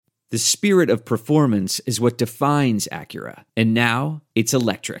The spirit of performance is what defines Acura. And now, it's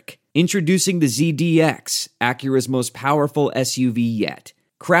electric. Introducing the ZDX, Acura's most powerful SUV yet.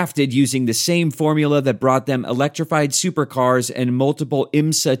 Crafted using the same formula that brought them electrified supercars and multiple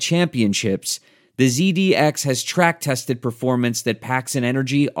IMSA championships, the ZDX has track-tested performance that packs an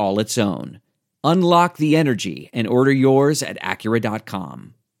energy all its own. Unlock the energy and order yours at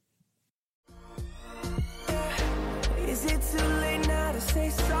Acura.com. Is it too late now to say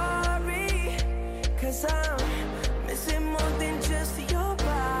sorry? 'Cause I'm missing more than just your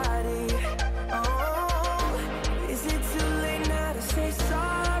body. Oh, is it too late now to say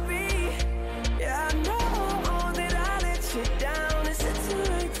sorry? Yeah, I know that I let you down. Is it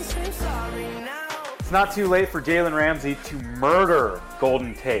too late to say sorry now? It's not too late for Jalen Ramsey to murder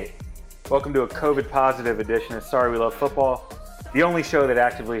Golden Tate. Welcome to a COVID-positive edition of Sorry We Love Football, the only show that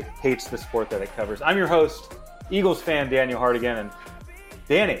actively hates the sport that it covers. I'm your host, Eagles fan Daniel Hardigan, and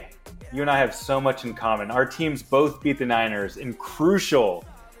Danny, you and I have so much in common. Our teams both beat the Niners in crucial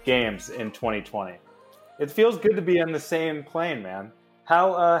games in 2020. It feels good to be on the same plane, man.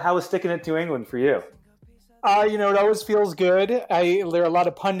 How is sticking it to England for you? It always feels good. There are a lot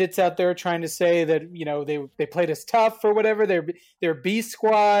of pundits out there trying to say that, they played us tough or whatever. Their B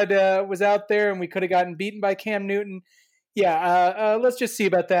squad was out there and we could have gotten beaten by Cam Newton. Yeah, let's just see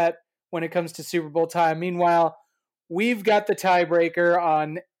about that when it comes to Super Bowl time. Meanwhile, we've got the tiebreaker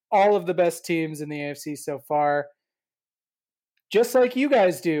on all of the best teams in the AFC so far, just like you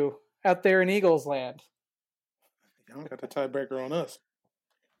guys do out there in Eagles land. You don't got the tiebreaker on us.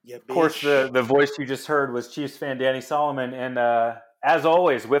 Yeah, of course, the voice you just heard was Chiefs fan Danny Solomon, and as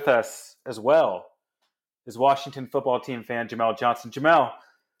always, with us as well is Washington football team fan Jamel Johnson. Jamel,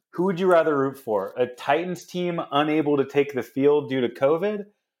 who would you rather root for? A Titans team unable to take the field due to COVID,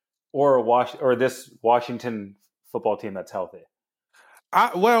 or this Washington football team that's healthy?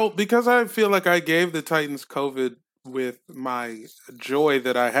 Because I feel like I gave the Titans COVID with my joy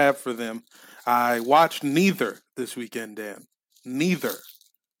that I have for them, I watched neither this weekend, Dan. Neither.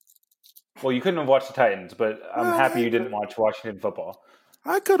 Well, you couldn't have watched the Titans, but I'm happy you didn't watch Washington football.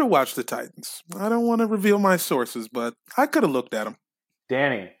 I could have watched the Titans. I don't want to reveal my sources, but I could have looked at them.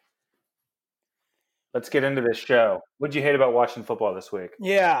 Danny, let's get into this show. What did you hate about watching football this week?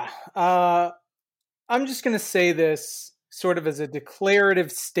 Yeah, I'm just going to say this sort of as a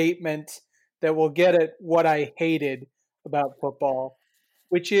declarative statement that will get at what I hated about football,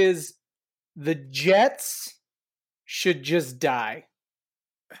 which is the Jets should just die.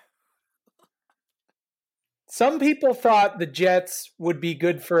 Some people thought the Jets would be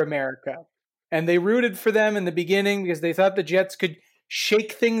good for America, and they rooted for them in the beginning because they thought the Jets could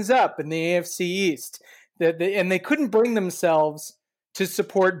shake things up in the AFC East, and they couldn't bring themselves to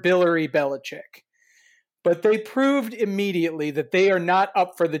support Billary Belichick. But they proved immediately that they are not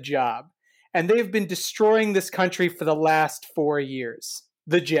up for the job, and they've been destroying this country for the last 4 years,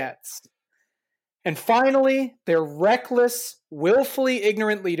 the Jets. And finally, their reckless, willfully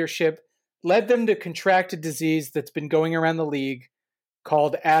ignorant leadership led them to contract a disease that's been going around the league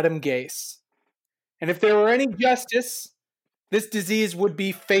called Adam Gase. And if there were any justice, this disease would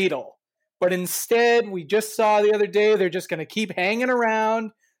be fatal. But instead, we just saw the other day, they're just going to keep hanging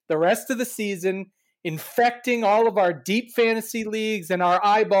around the rest of the season, infecting all of our deep fantasy leagues and our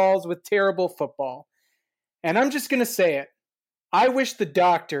eyeballs with terrible football. And I'm just going to say it. I wish the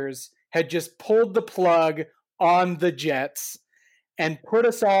doctors had just pulled the plug on the Jets and put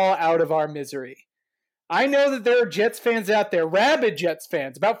us all out of our misery. I know that there are Jets fans out there, rabid Jets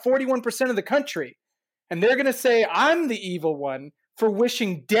fans, about 41% of the country, and they're going to say I'm the evil one for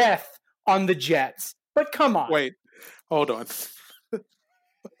wishing death on the Jets. But come on. Wait, hold on.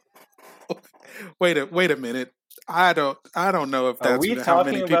 Wait a minute. I don't know if that's how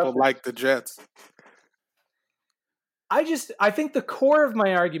many people like the Jets. I think the core of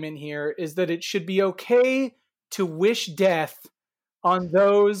my argument here is that it should be okay to wish death on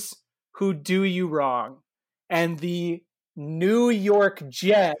those who do you wrong. And the New York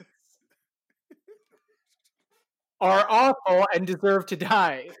Jets are awful and deserve to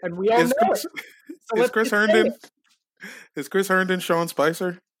die. And we all know it. Is Chris Herndon Sean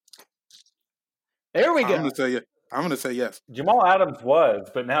Spicer? There we go. I'm going to say yes. Jamal Adams was,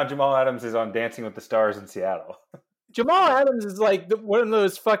 but now Jamal Adams is on Dancing with the Stars in Seattle. Jamal Adams is like one of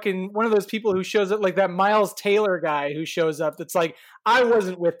those people who shows up, like that Miles Taylor guy who shows up. That's like, I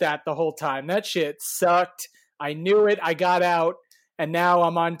wasn't with that the whole time. That shit sucked. I knew it. I got out, and now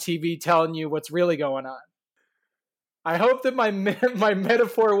I'm on TV telling you what's really going on. I hope that my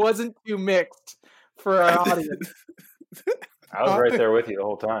metaphor wasn't too mixed for our audience. I was right there with you the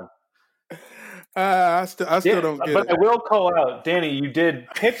whole time. I still don't get but it. I will call out, Danny, you did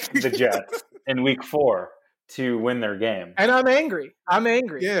pick the Jets in week 4 to win their game. And I'm angry.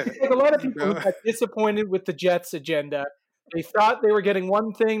 Yeah. Like a lot of people who got disappointed with the Jets' agenda. They thought they were getting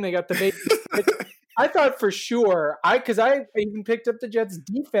one thing. They got the baby. I thought for sure, because I even picked up the Jets'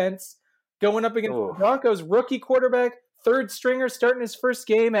 defense going up against the Broncos. Rookie quarterback, third stringer, starting his first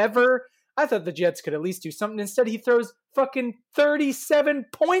game ever. I thought the Jets could at least do something. Instead, he throws fucking 37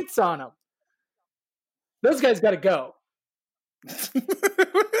 points on them. Those guys got to go.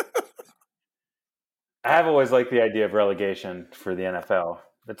 I have always liked the idea of relegation for the NFL.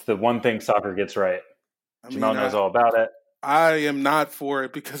 That's the one thing soccer gets right. Jamal knows all about it. I am not for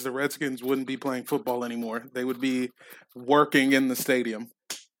it because the Redskins wouldn't be playing football anymore. They would be working in the stadium.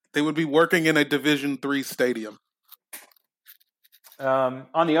 They would be working in a Division III stadium.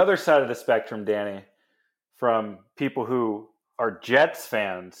 On the other side of the spectrum, Danny, from people who are Jets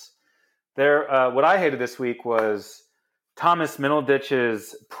fans, what I hated this week was Thomas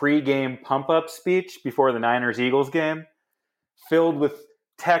Middleditch's pregame pump-up speech before the Niners-Eagles game, filled with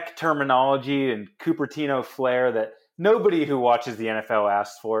tech terminology and Cupertino flair that nobody who watches the NFL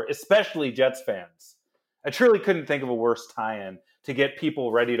asks for, especially Jets fans. I truly couldn't think of a worse tie-in to get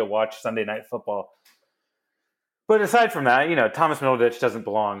people ready to watch Sunday Night Football. But aside from that, Thomas Middleditch doesn't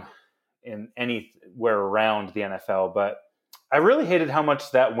belong in anywhere around the NFL. But I really hated how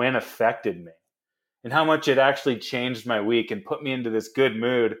much that win affected me and how much it actually changed my week and put me into this good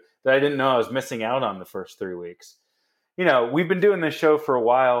mood that I didn't know I was missing out on the first 3 weeks. We've been doing this show for a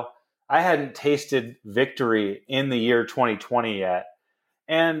while. I hadn't tasted victory in the year 2020 yet.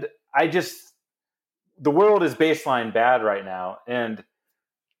 And the world is baseline bad right now. And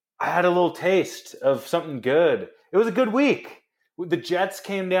I had a little taste of something good. It was a good week. The Jets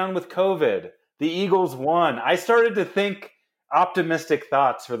came down with COVID. The Eagles won. I started to think optimistic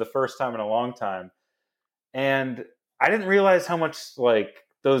thoughts for the first time in a long time. And I didn't realize how much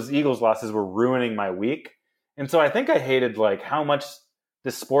those Eagles losses were ruining my week. And so I think I hated how much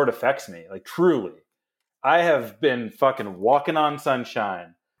this sport affects me. Truly. I have been fucking walking on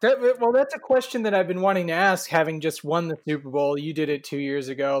sunshine. That's a question that I've been wanting to ask, having just won the Super Bowl. You did it 2 years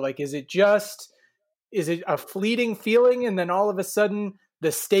ago. Is it a fleeting feeling and then all of a sudden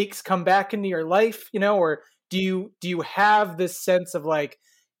the stakes come back into your life, or do you have this sense of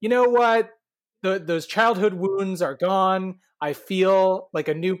what? Those childhood wounds are gone. I feel like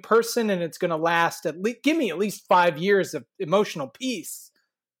a new person and it's going to last give me at least 5 years of emotional peace.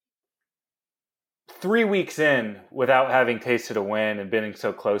 3 weeks in, without having tasted a win and being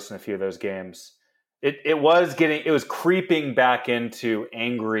so close in a few of those games, it was creeping back into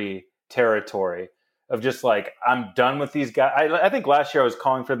angry territory of just I'm done with these guys. I think last year I was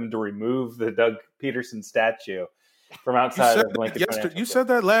calling for them to remove the Doug Peterson statue from outside of Lincoln. You said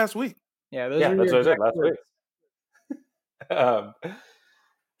that last week. Yeah, that's what I said last week.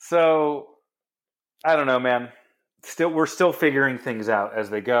 So I don't know, man. We're still figuring things out as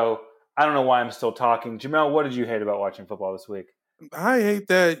they go. I don't know why I'm still talking. Jamel, what did you hate about watching football this week? I hate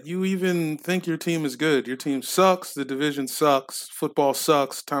that you even think your team is good. Your team sucks. The division sucks. Football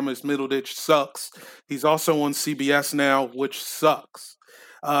sucks. Thomas Middleditch sucks. He's also on CBS now, which sucks.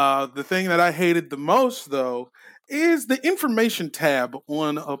 The thing that I hated the most, though, is the information tab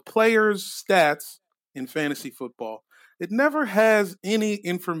on a player's stats in fantasy football. It never has any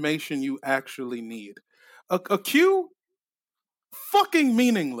information you actually need. A Q, fucking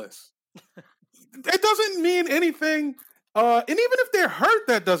meaningless. It doesn't mean anything. And even if they're hurt,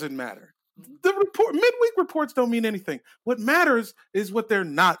 that doesn't matter. The midweek reports don't mean anything. What matters is what they're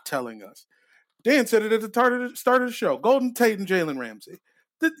not telling us. Dan said it at the start of the show. Golden Tate and Jalen Ramsey.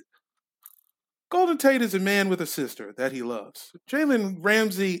 Golden Tate is a man with a sister that he loves. Jalen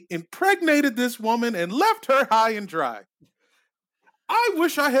Ramsey impregnated this woman and left her high and dry. I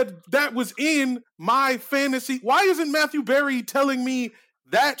wish that was in my fantasy. Why isn't Matthew Berry telling me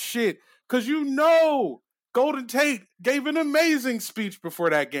that shit? Because Golden Tate gave an amazing speech before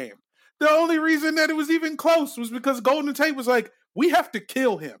that game. The only reason that it was even close was because Golden Tate was like, we have to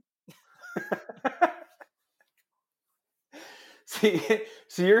kill him.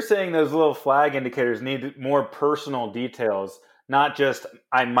 So you're saying those little flag indicators need more personal details, not just,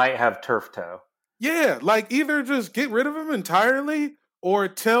 I might have turf toe. Yeah, either just get rid of him entirely or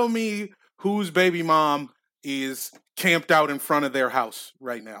tell me whose baby mom is camped out in front of their house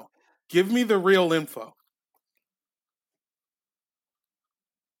right now. Give me the real info.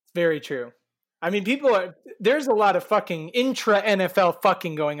 Very true. I mean, there's a lot of fucking intra-NFL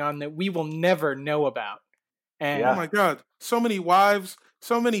fucking going on that we will never know about. And Oh my God, so many wives,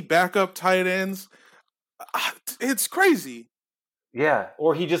 so many backup tight ends. It's crazy. Yeah,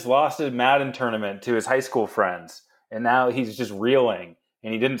 or he just lost a Madden tournament to his high school friends, and now he's just reeling,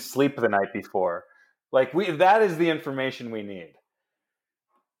 and he didn't sleep the night before. Like that is the information we need.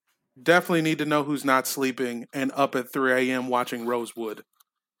 Definitely need to know who's not sleeping and up at 3 a.m. watching Rosewood.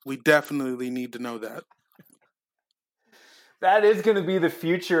 We definitely need to know that. That is going to be the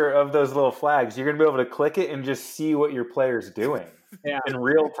future of those little flags. You're going to be able to click it and just see what your player's doing in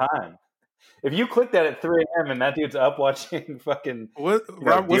real time. If you click that at 3 a.m. and that dude's up watching fucking what's Deal or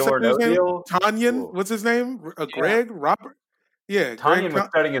that No dude's name? Deal. Tanyan? What's his name? Greg? Robert? Yeah, Tanyan was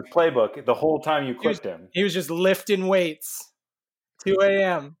studying his playbook the whole time you clicked him. He was just lifting weights. 2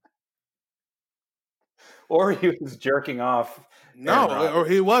 a.m. Or he was jerking off. No, or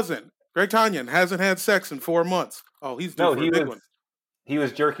he wasn't. Greg Tanyan hasn't had sex in 4 months. Oh, he's due for a big one. He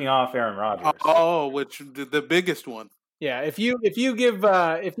was jerking off Aaron Rodgers. Oh, which the biggest one. Yeah, if you give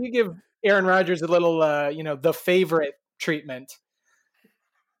Aaron Rodgers a little the favorite treatment,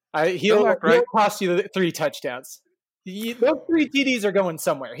 he'll cost you 3 touchdowns. Those 3 TDs are going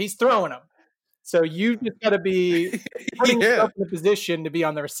somewhere. He's throwing them, so you just got to be putting yourself in a position to be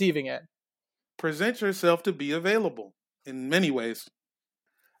on the receiving end. Present yourself to be available in many ways.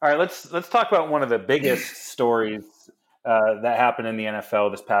 All right, let's talk about one of the biggest stories that happened in the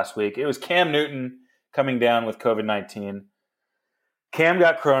NFL this past week. It was Cam Newton coming down with COVID-19. Cam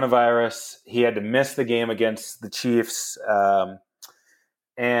got coronavirus. He had to miss the game against the Chiefs.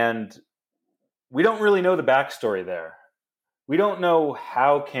 And we don't really know the backstory there. We don't know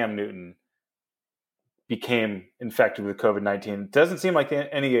how Cam Newton became infected with COVID-19. It doesn't seem like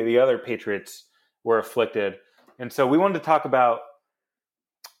any of the other Patriots were afflicted. And so we wanted to talk about,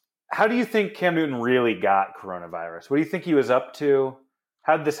 how do you think Cam Newton really got coronavirus? What do you think he was up to?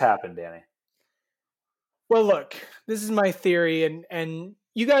 How did this happen, Danny? Well, look, this is my theory, and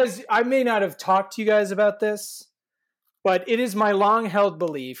you guys, I may not have talked to you guys about this, but it is my long-held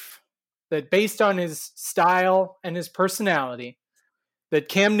belief that based on his style and his personality, that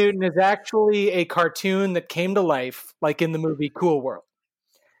Cam Newton is actually a cartoon that came to life, like in the movie Cool World.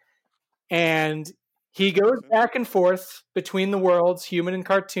 And he goes back and forth between the worlds, human and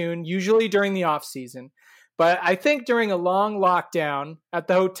cartoon, usually during the off season. But I think during a long lockdown at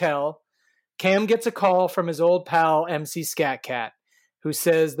the hotel, Cam gets a call from his old pal, MC Scat Cat, who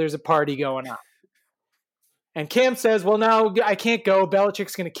says there's a party going on. And Cam says, well, no, I can't go.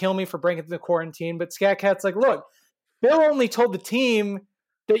 Belichick's going to kill me for breaking the quarantine. But Scat Cat's like, look, Bill only told the team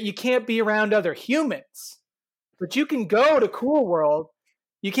that you can't be around other humans. But you can go to Cool World.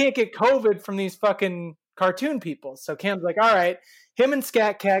 You can't get COVID from these fucking cartoon people. So Cam's like, all right, him and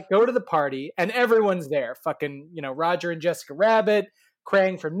Scat Cat go to the party, and everyone's there. Fucking, Roger and Jessica Rabbit,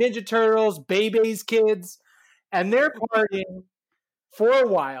 Krang from Ninja Turtles, Bebe's kids. And they're partying for a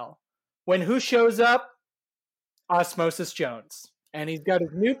while. When who shows up? Osmosis Jones. And he's got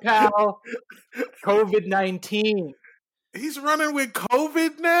his new pal, COVID-19. He's running with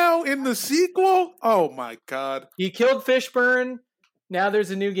COVID now in the sequel? Oh, my God. He killed Fishburne. Now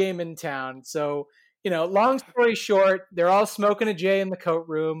there's a new game in town. So, long story short, they're all smoking a J in the coat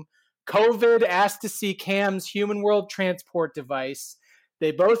room. COVID asked to see Cam's human world transport device.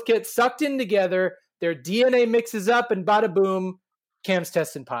 They both get sucked in together. Their DNA mixes up, and bada boom, Cam's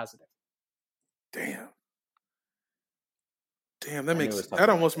testing positive. Damn, that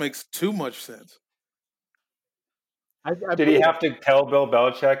almost makes too much sense. Did he have to tell Bill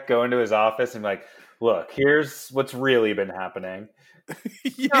Belichick, go into his office and be like, look, here's what's really been happening?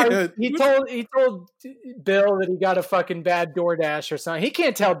 Yeah, he told Bill that he got a fucking bad DoorDash or something. He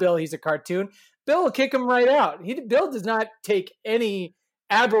can't tell Bill he's a cartoon. Bill will kick him right out. Bill does not take any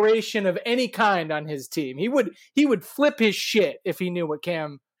aberration of any kind on his team. He would flip his shit if he knew what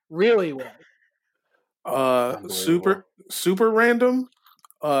Cam really was. Super random,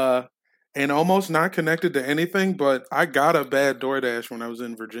 and almost not connected to anything, but I got a bad DoorDash when I was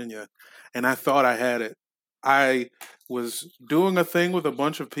in Virginia, and I thought I had it. I was doing a thing with a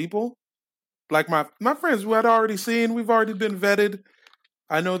bunch of people, like my friends who I'd already seen. We've already been vetted.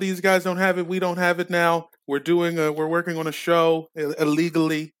 I know these guys don't have it. We don't have it now. We're working on a show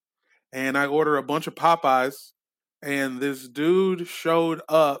illegally, and I order a bunch of Popeyes, and this dude showed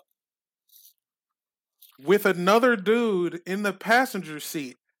up with another dude in the passenger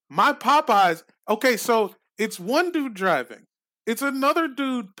seat. My Popeyes, okay, so it's one dude driving. It's another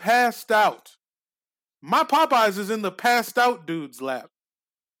dude passed out. My Popeyes is in the passed out dude's lap.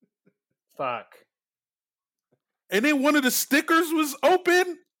 Fuck. And then one of the stickers was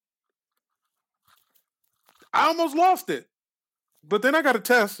open. I almost lost it. But then I got a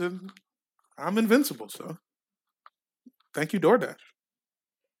test and I'm invincible, so thank you, DoorDash.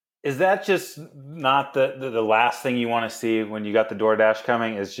 Is that just not the last thing you want to see when you got the DoorDash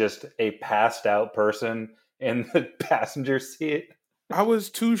coming? Is just a passed out person in the passenger seat? I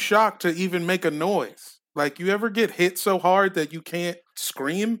was too shocked to even make a noise. Like, you ever get hit so hard that you can't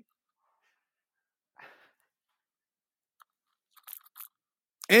scream?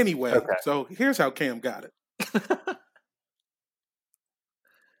 Anyway, Okay. So here's how Cam got it.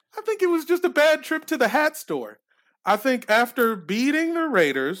 I think it was just a bad trip to the hat store. I think after beating the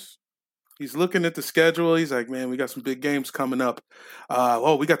Raiders, he's looking at the schedule. He's like, man, we got some big games coming up.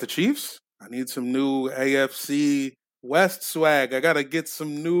 We got the Chiefs. I need some new AFC West swag. I got to get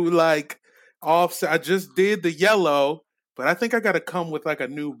some new, offset. I just did the yellow, but I think I got to come with, a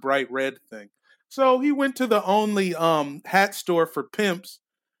new bright red thing. So he went to the only hat store for pimps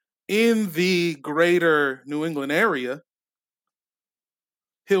in the greater New England area,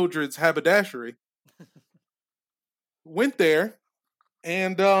 Hildred's Haberdashery. Went there,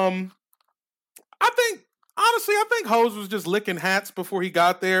 and I think Hose was just licking hats before he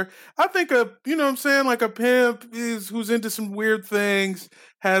got there. I think a pimp who's into some weird things,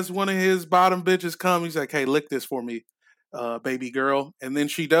 has one of his bottom bitches come. He's like, hey, lick this for me, baby girl. And then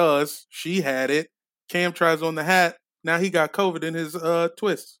she does. She had it. Cam tries on the hat. Now he got COVID in his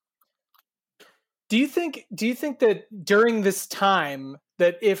twist. Do you think that during this time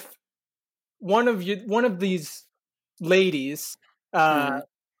that if one of these ladies,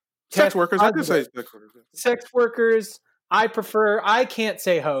 sex workers, I could say sex workers, I can't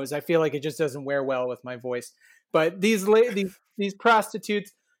say hoes. I feel like it just doesn't wear well with my voice. But these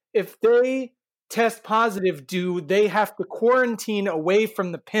prostitutes, if they test positive, do they have to quarantine away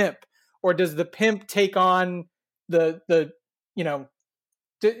from the pimp, or does the pimp take on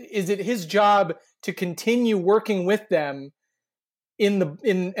is it his job to continue working with them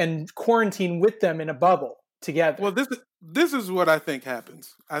and quarantine with them in a bubble together? Well, this is what I think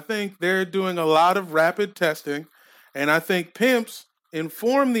happens. I think they're doing a lot of rapid testing, and I think pimps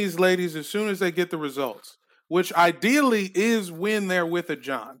inform these ladies as soon as they get the results, which ideally is when they're with a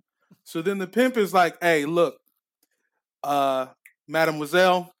John. So then the pimp is like, hey, look,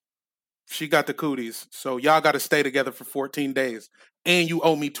 mademoiselle, she got the cooties, so y'all got to stay together for 14 days, and you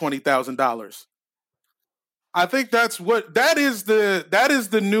owe me $20,000. I think that is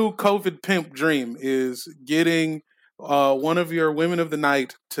the new COVID pimp dream, is getting one of your women of the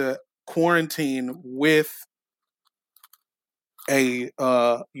night to quarantine with a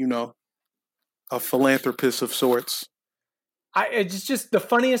philanthropist of sorts. It's just the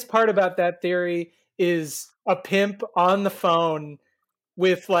funniest part about that theory is a pimp on the phone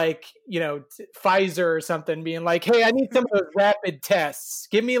with Pfizer or something being like, hey, I need some of those rapid tests.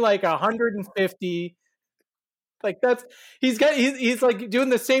 Give me 150. He's doing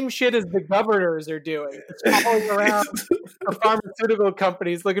the same shit as the governors are doing. It's calling around the pharmaceutical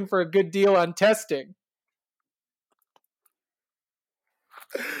companies looking for a good deal on testing.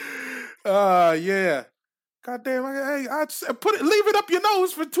 Yeah. Goddamn, hey, leave it up your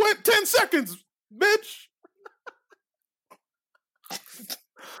nose for 10 seconds, bitch.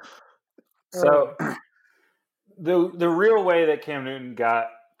 So the real way that Cam Newton got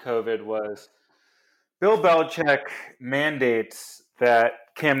COVID was Bill Belichick mandates that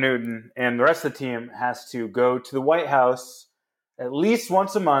Cam Newton and the rest of the team has to go to the White House at least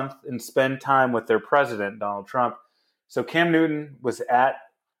once a month and spend time with their president, Donald Trump. So Cam Newton was at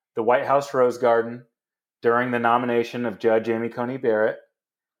the White House Rose Garden during the nomination of Judge Amy Coney Barrett,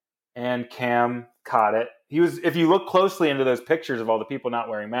 and Cam caught it. If you look closely into those pictures of all the people not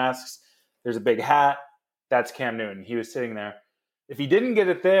wearing masks, there's a big hat. That's Cam Newton. He was sitting there. If he didn't get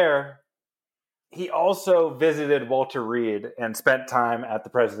it there, he also visited Walter Reed and spent time at the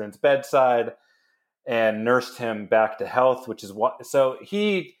president's bedside and nursed him back to health, which is what. So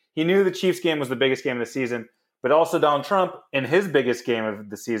he knew the Chiefs game was the biggest game of the season, but also Donald Trump in his biggest game of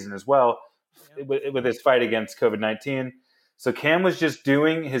the season as well, with his fight against COVID-19. So Cam was just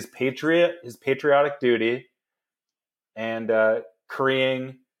doing his patriotic duty and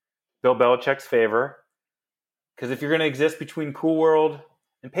currying Bill Belichick's favor. Because if you're going to exist between Cool World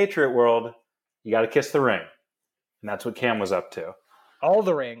and Patriot World, you got to kiss the ring. And that's what Cam was up to. All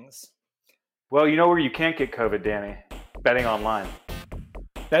the rings. Well, you know where you can't get COVID, Danny? Betting online.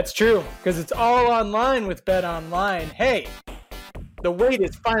 That's true, because it's all online with Bet Online. Hey, the wait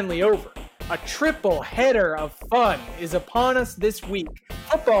is finally over. A triple header of fun is upon us this week.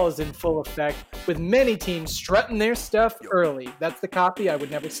 Football is in full effect, with many teams strutting their stuff early. That's the copy. I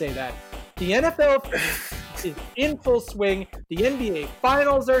would never say that. The NFL is in full swing. The NBA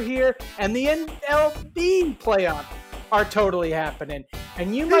Finals are here, and the MLB playoffs are totally happening.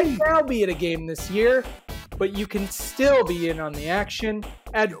 And you might now be at a game this year, but you can still be in on the action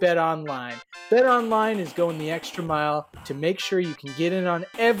at BetOnline. BetOnline is going the extra mile to make sure you can get in on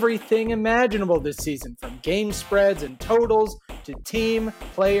everything imaginable this season, from game spreads and totals to team,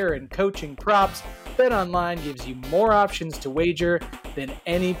 player, and coaching props. BetOnline gives you more options to wager than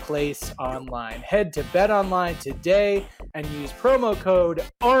any place online. Head to BetOnline today and use promo code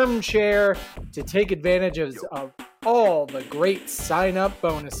ARMCHAIR to take advantage of all the great sign-up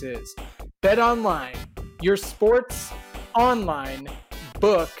bonuses. BetOnline, your sports online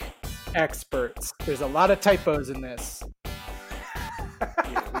book experts. There's a lot of typos in this.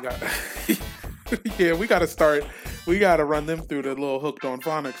 We got to start. We got to run them through the little Hooked on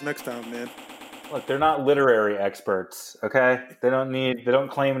Phonics next time, man. Look, they're not literary experts, okay? They don't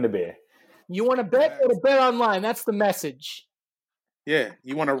claim to be. You want to bet? Go to BetOnline. That's the message. Yeah,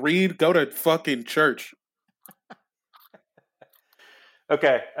 you want to read? Go to fucking church.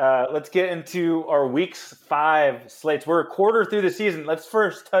 Okay, let's get into our Week 5 slates. We're a quarter through the season. Let's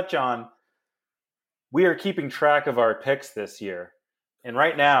first touch on, we are keeping track of our picks this year. And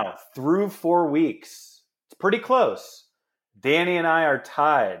right now, through 4 weeks, it's pretty close. Danny and I are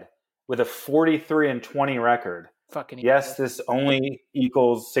tied with a 43-20 record. Fucking yes, this only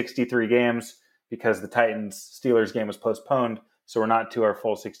equals 63 games because the Titans-Steelers game was postponed, so we're not to our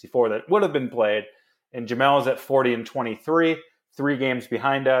full 64 that would have been played. And Jamel's at 40-23, 3 games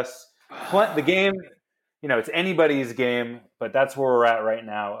behind us. The game, it's anybody's game, but that's where we're at right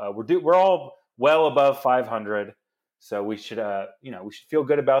now. We're all well above 500, so we should feel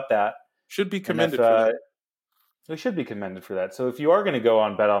good about that. Should be commended for that. We should be commended for that. So if you are going to go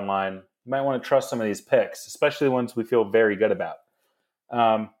on BetOnline, you might want to trust some of these picks, especially the ones we feel very good about.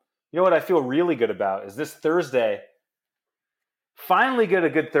 You know what I feel really good about is this Thursday. Finally get a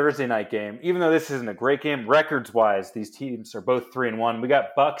good Thursday night game, even though this isn't a great game. Records-wise, these teams are both 3-1. We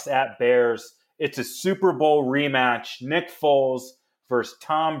got Bucks at Bears. It's a Super Bowl rematch. Nick Foles versus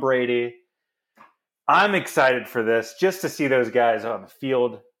Tom Brady. I'm excited for this, just to see those guys on the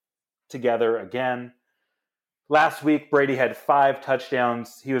field together again. Last week, Brady had 5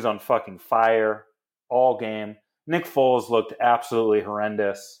 touchdowns. He was on fucking fire all game. Nick Foles looked absolutely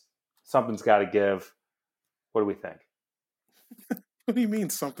horrendous. Something's got to give. What do we think? What do you mean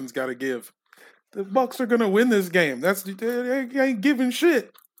something's got to give? The Bucks are going to win this game. They ain't giving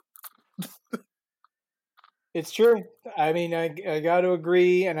shit. It's true. I mean, I got to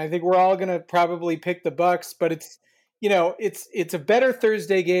agree, and I think we're all going to probably pick the Bucks. But it's a better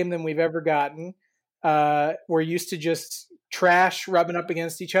Thursday game than we've ever gotten. We're used to just trash rubbing up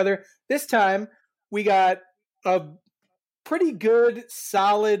against each other. This time, we got a pretty good,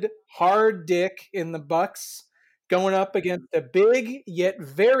 solid, hard dick in the Bucks going up against a big yet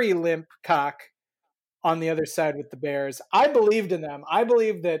very limp cock on the other side with the Bears. I believed in them. I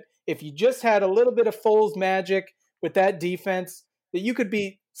believed that if you just had a little bit of Foles magic with that defense, that you could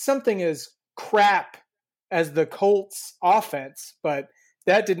beat something as crap as the Colts offense. But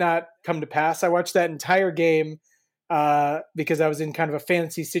that did not come to pass. I watched that entire game because I was in kind of a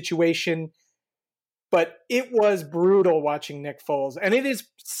fantasy situation. But it was brutal watching Nick Foles. And it is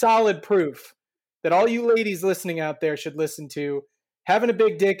solid proof that all you ladies listening out there should listen to. Having a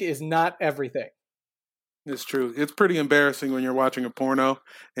big dick is not everything. It's true. It's pretty embarrassing when you're watching a porno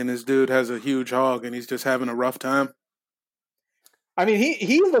and this dude has a huge hog and he's just having a rough time. I mean,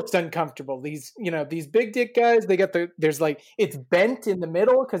 he looks uncomfortable. These big dick guys, it's bent in the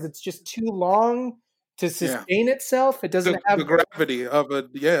middle because it's just too long to sustain itself. It doesn't have the gravity of it.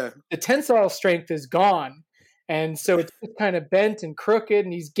 Yeah. The tensile strength is gone. And so it's just kind of bent and crooked,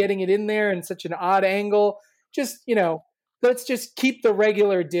 and he's getting it in there in such an odd angle. Just, let's just keep the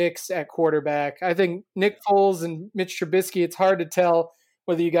regular dicks at quarterback. I think Nick Foles and Mitch Trubisky, it's hard to tell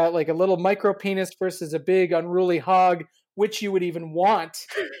whether you got like a little micro penis versus a big unruly hog, which you would even want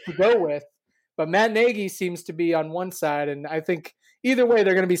to go with. But Matt Nagy seems to be on one side, and I think either way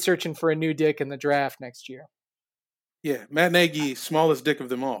they're going to be searching for a new dick in the draft next year. Yeah, Matt Nagy, smallest dick of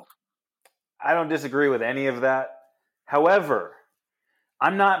them all. I don't disagree with any of that. However,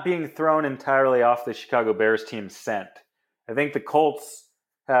 I'm not being thrown entirely off the Chicago Bears team's scent. I think the Colts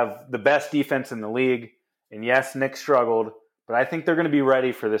have the best defense in the league. And yes, Nick struggled, but I think they're going to be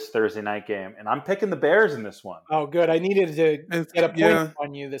ready for this Thursday night game. And I'm picking the Bears in this one. Oh, good. I needed to get a point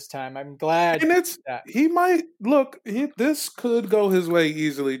on you this time. I'm glad. And he might look. This could go his way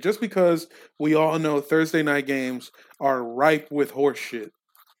easily, just because we all know Thursday night games are ripe with horse shit.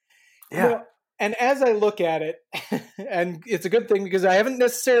 Yeah. Well, and as I look at it, and it's a good thing because I haven't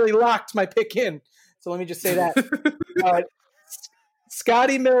necessarily locked my pick in. So let me just say that.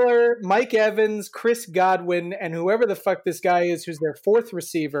 Scotty Miller, Mike Evans, Chris Godwin, and whoever the fuck this guy is who's their fourth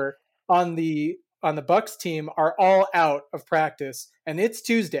receiver on the on the Bucks team are all out of practice, and it's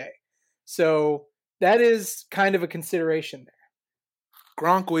Tuesday. So that is kind of a consideration there.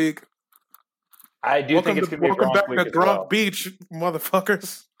 Gronk week. I do think it's going to be a welcome Gronk back week to as Gronk well. Beach,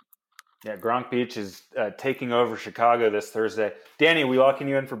 motherfuckers. Yeah, Gronk Beach is taking over Chicago this Thursday. Danny, we locking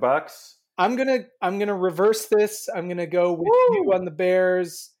you in for Bucks? I'm gonna reverse this. I'm gonna go with you on the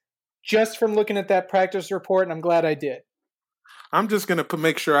Bears, just from looking at that practice report, and I'm glad I did. I'm just going to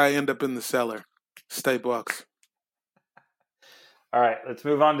make sure I end up in the cellar. Stay Bucks. All right, let's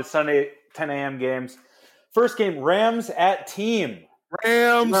move on to Sunday 10 a.m. games. First game, Rams at Team.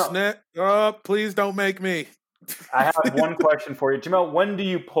 Rams, Jamel. please don't make me. I have one question for you. Jamel, when do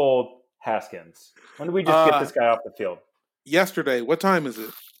you pull Haskins? When do we just get this guy off the field? Yesterday. What time is it?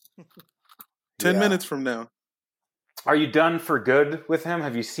 10 minutes from now. Are you done for good with him?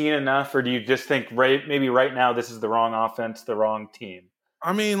 Have you seen enough? Or do you just think maybe right now this is the wrong offense, the wrong team?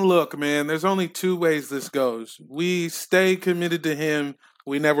 I mean, look, man, there's only two ways this goes. We stay committed to him.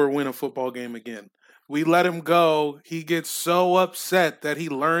 We never win a football game again. We let him go. He gets so upset that he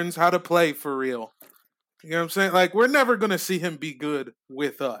learns how to play for real. You know what I'm saying? Like, we're never going to see him be good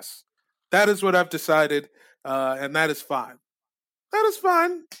with us. That is what I've decided, and that is fine. That is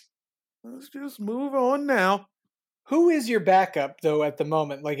fine. Let's just move on now. Who is your backup though at the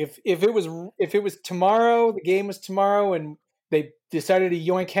moment? Like if it was tomorrow, the game was tomorrow, and they decided to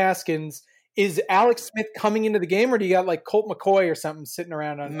yoink Haskins, is Alex Smith coming into the game, or do you got like Colt McCoy or something sitting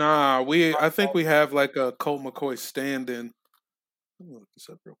around on? Nah, I think we have like a Colt McCoy stand-in. Let me look this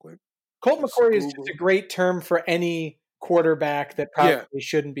up real quick. Colt McCoy is just a great term for any quarterback that probably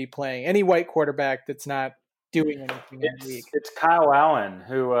shouldn't be playing. Any white quarterback that's not doing anything in the league. It's Kyle Allen,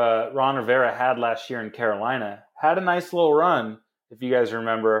 who Ron Rivera had last year in Carolina. Had a nice little run, if you guys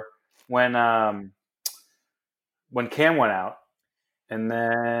remember, when Cam went out. And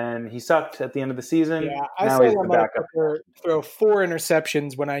then he sucked at the end of the season. Yeah, I now saw he's the him backup. throw 4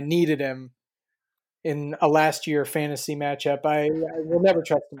 interceptions when I needed him in a last year fantasy matchup. I will never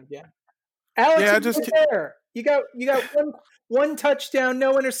trust him again. Alex, there. You got one touchdown,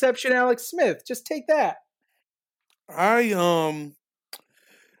 no interception. Alex Smith, just take that. I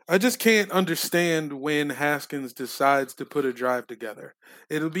just can't understand when Haskins decides to put a drive together.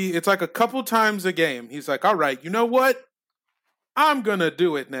 It's like a couple times a game. He's like, all right, you know what? I'm going to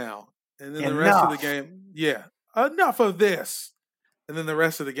do it now. And then the rest of the game, enough of this. And then the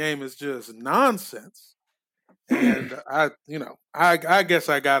rest of the game is just nonsense. And I guess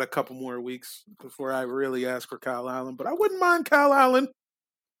I got a couple more weeks before I really ask for Kyle Allen, but I wouldn't mind Kyle Allen.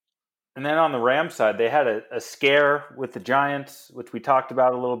 And then on the Rams side, they had a scare with the Giants, which we talked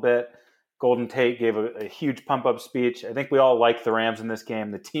about a little bit. Golden Tate gave a huge pump-up speech. I think we all like the Rams in this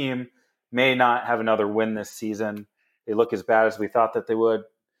game. The team may not have another win this season. They look as bad as we thought that they would.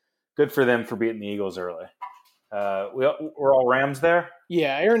 Good for them for beating the Eagles early. We're all Rams there?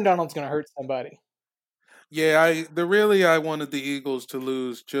 Yeah, Aaron Donald's going to hurt somebody. Yeah, I wanted the Eagles to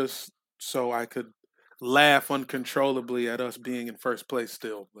lose just so I could laugh uncontrollably at us being in first place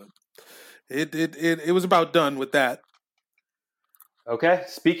still. But it was about done with that. Okay.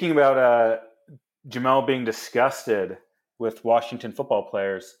 Speaking about Jamel being disgusted with Washington football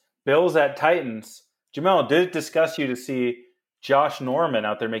players, Bills at Titans. Jamel, did it disgust you to see Josh Norman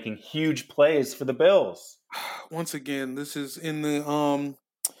out there making huge plays for the Bills? Once again, this is in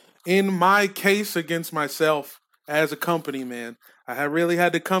my case against myself as a company man. I really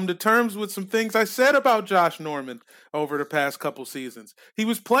had to come to terms with some things I said about Josh Norman over the past couple seasons. He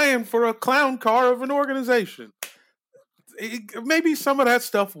was playing for a clown car of an organization. Maybe some of that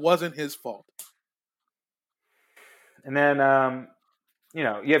stuff wasn't his fault. And then,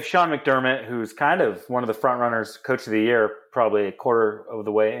 you have Sean McDermott, who's kind of one of the front runners, coach of the year, probably a quarter of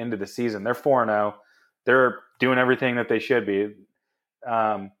the way into the season. They're 4-0. They're doing everything that they should be.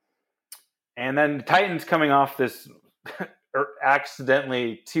 And then the Titans coming off this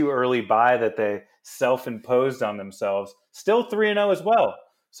accidentally too early bye that they self-imposed on themselves, still 3-0 as well.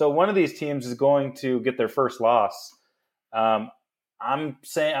 So one of these teams is going to get their first loss. I'm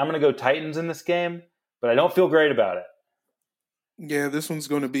saying I'm going to go Titans in this game, but I don't feel great about it. Yeah, this one's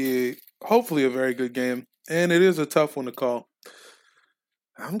going to be hopefully a very good game, and it is a tough one to call.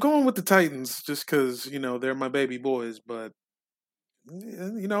 I'm going with the Titans just because, they're my baby boys, but,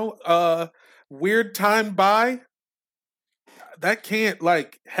 weird time bye, that can't,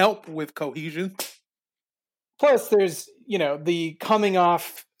 help with cohesion. Plus, there's, the coming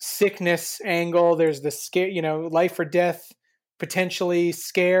off sickness angle. There's the scare, life or death potentially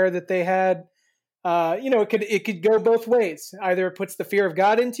scare that they had. It could go both ways. Either it puts the fear of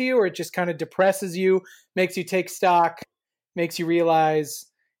God into you, or it just kind of depresses you, makes you take stock, makes you realize,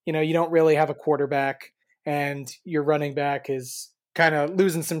 you don't really have a quarterback and your running back is kind of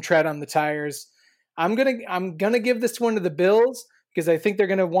losing some tread on the tires. I'm gonna give this one to the Bills because I think they're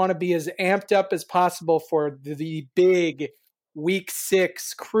gonna want to be as amped up as possible for the big Week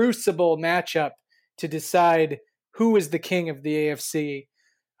 6 crucible matchup to decide who is the king of the AFC.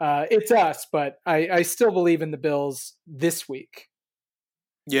 It's us, but I still believe in the Bills this week.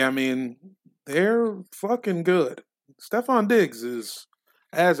 Yeah, I mean, they're fucking good. Stephon Diggs is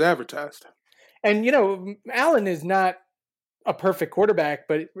as advertised. And, Allen is not a perfect quarterback,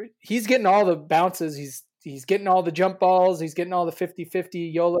 but he's getting all the bounces. He's getting all the jump balls. He's getting all the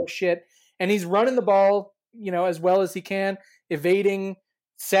 50-50 YOLO shit. And he's running the ball, as well as he can, evading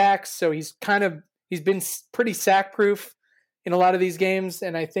sacks. So he's been pretty sack proof in a lot of these games.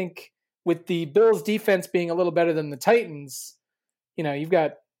 And I think with the Bills defense being a little better than the Titans, you've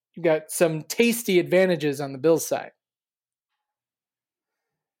got some tasty advantages on the Bills side.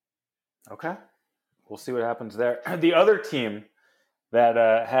 Okay. We'll see what happens there. The other team that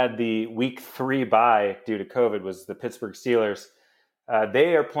had the Week 3 bye due to COVID was the Pittsburgh Steelers.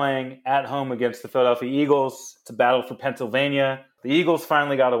 They are playing at home against the Philadelphia Eagles. It's a battle for Pennsylvania. The Eagles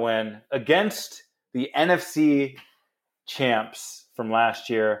finally got a win against the NFC champs from last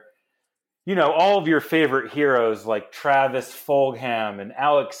year. All of your favorite heroes like Travis Fulgham and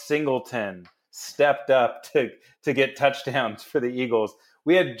Alex Singleton stepped up to get touchdowns for the Eagles.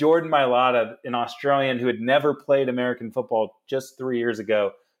 We had Jordan Mailata, an Australian who had never played American football just 3 years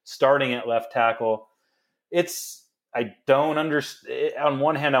ago, starting at left tackle. I don't understand. On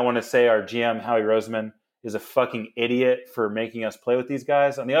one hand, I want to say our GM, Howie Roseman, is a fucking idiot for making us play with these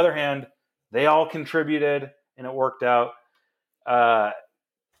guys. On the other hand, they all contributed and it worked out.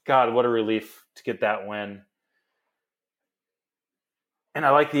 God, what a relief to get that win. And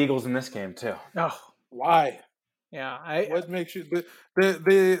I like the Eagles in this game too. Oh, Why? yeah. What makes you the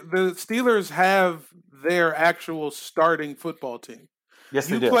Steelers have their actual starting football team? Yes,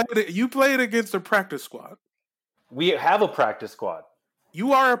 they do. You played against a practice squad. We have a practice squad.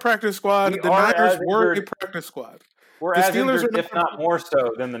 You are a practice squad. The Niners were a practice squad. We're The as Steelers injured, are if not more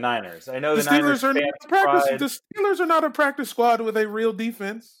so, than the Niners. I know The the Niners Steelers are not fans a practice. pride. The Steelers are not a practice squad with a real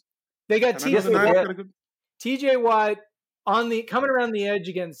defense. They got And I know the TJ Niners Watt. got a good- TJ Watt coming around the edge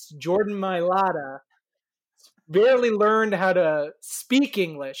against Jordan Mailata. Barely learned how to speak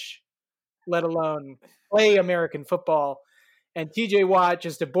English, let alone play American football. And TJ Watt,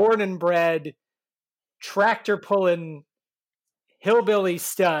 just a born and bred tractor pulling hillbilly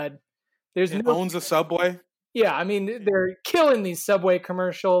stud. There's It no, owns a Subway. yeah, I mean, they're killing these Subway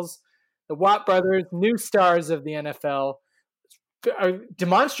commercials. The Watt brothers, new stars of the NFL, are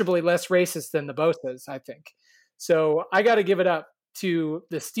demonstrably less racist than the Bosas, I think. So I got to give it up to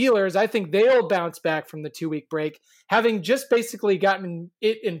the Steelers. I think they'll bounce back from the 2-week break, having just basically gotten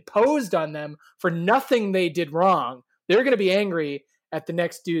it imposed on them for nothing they did wrong. They're going to be angry at the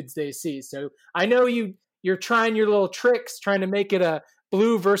next dudes they see. So I know you're trying your little tricks, trying to make it a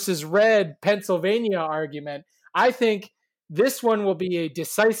blue versus red Pennsylvania argument. I think this one will be a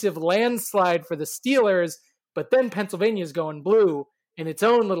decisive landslide for the Steelers, but then Pennsylvania's going blue in its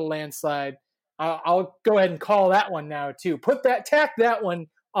own little landslide. I'll go ahead and call that one now too. Tack that one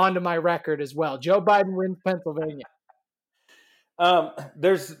onto my record as well. Joe Biden wins Pennsylvania.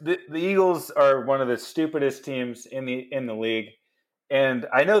 There's the Eagles are one of the stupidest teams in the league, and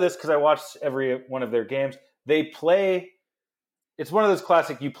I know this because I watched every one of their games. They play. It's one of those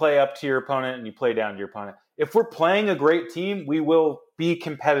classic. You play up to your opponent and you play down to your opponent. If we're playing a great team, we will be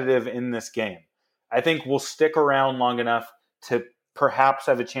competitive in this game. I think we'll stick around long enough to perhaps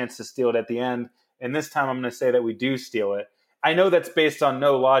have a chance to steal it at the end. And this time I'm going to say that we do steal it. I know that's based on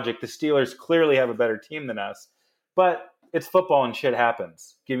no logic. The Steelers clearly have a better team than us, but it's football and shit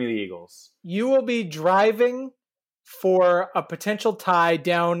happens. Give me the Eagles. You will be driving for a potential tie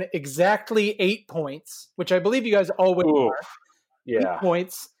down exactly 8 points, which I believe you guys always Oof. are. Yeah. 8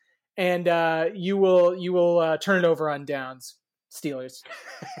 points. And you will turn it over on downs, Steelers.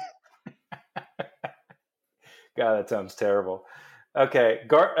 God, that sounds terrible. Okay,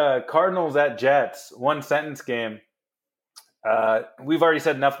 Cardinals at Jets, one sentence game. We've already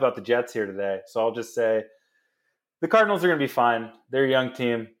said enough about the Jets here today, so I'll just say the Cardinals are going to be fine. They're a young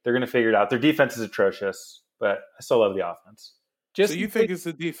team. They're going to figure it out. Their defense is atrocious, but I still love the offense. So you think it's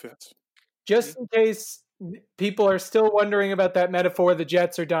the defense? Just in case people are still wondering about that metaphor, the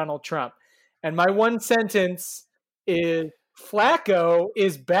Jets are Donald Trump. And my one sentence is Flacco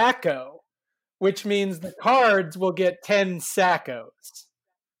is Backo, which means the Cards will get 10 Sackos.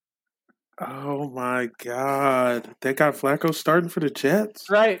 Oh my God! They got Flacco starting for the Jets.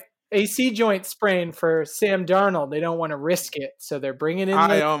 Right. AC joint sprain for Sam Darnold. They don't want to risk it, so they're bringing in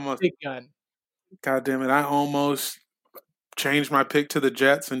the big gun. God damn it! I almost changed my pick to the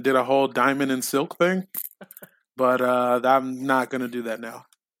Jets and did a whole diamond and silk thing, but I'm not going to do that now.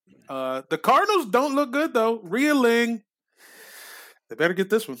 The Cardinals don't look good though. Reeling. They better get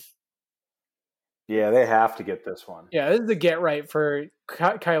this one. Yeah, they have to get this one. Yeah, this is a get right for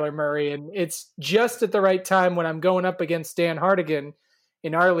Kyler Murray, and it's just at the right time when I'm going up against Dan Hardigan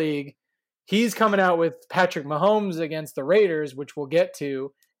in our league. He's coming out with Patrick Mahomes against the Raiders, which we'll get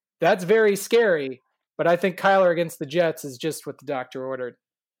to. That's very scary, but I think Kyler against the Jets is just what the doctor ordered.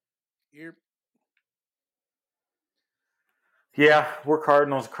 Yeah, we're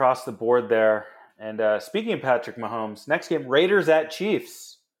Cardinals across the board there. And speaking of Patrick Mahomes, next game, Raiders at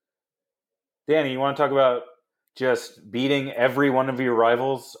Chiefs. Danny, you want to talk about just beating every one of your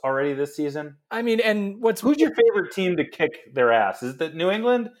rivals already this season? I mean, and who's your favorite team to kick their ass? Is it New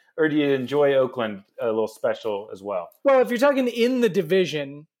England, or do you enjoy Oakland a little special as well? Well, if you're talking in the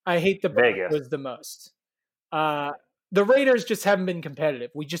division, I hate the Vegas Broncos the most. The Raiders just haven't been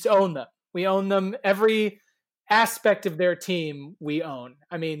competitive. We just own them. We own them. Every aspect of their team we own.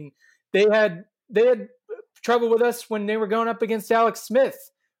 I mean, they had trouble with us when they were going up against Alex Smith.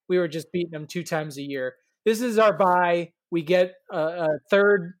 We were just beating them 2 times a year. This is our bye. We get a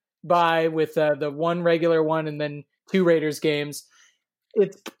third bye with the one regular one and then 2 Raiders games.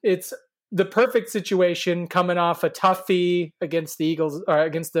 It's the perfect situation coming off a toughie against the Eagles or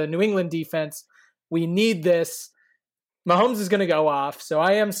against the New England defense. We need this. Mahomes is going to go off, so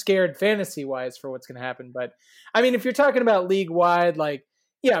I am scared fantasy-wise for what's going to happen. But, I mean, if you're talking about league-wide, like,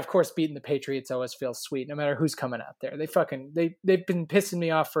 yeah, of course, beating the Patriots always feels sweet, no matter who's coming out there. They've been pissing me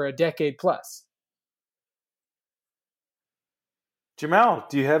off for a decade plus. Jamel,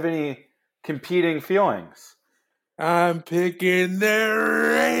 do you have any competing feelings? I'm picking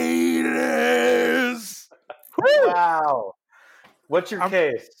the Raiders. Wow. What's your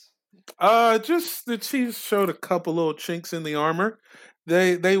case? Just the Chiefs showed a couple little chinks in the armor.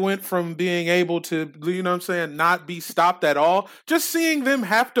 They went from being able to, you know what I'm saying, not be stopped at all. Just seeing them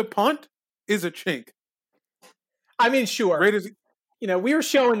have to punt is a chink. I mean, sure. Raiders, we were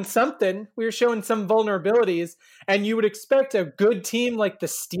showing something. We were showing some vulnerabilities, and you would expect a good team like the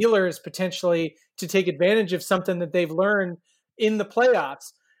Steelers potentially to take advantage of something that they've learned in the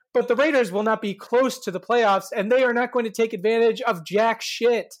playoffs. But the Raiders will not be close to the playoffs, and they are not going to take advantage of jack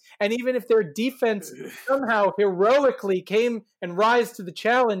shit. And even if their defense somehow heroically came and rise to the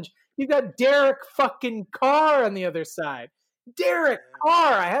challenge, you've got Derek fucking Carr on the other side. Derek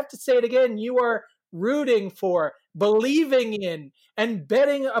Carr, I have to say it again, you are rooting for, believing in, and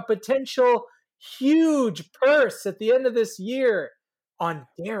betting a potential huge purse at the end of this year on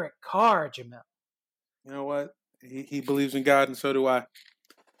Derek Carr, Jamel. You know what? He believes in God, and so do I.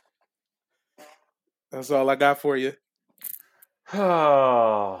 That's all I got for you.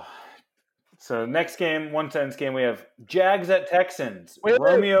 Oh. So next game, 110's game, we have Jags at Texans. Wait,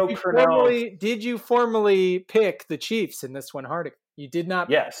 Romeo Crennel. Did you formally pick the Chiefs in this one, Hardigan? You did not.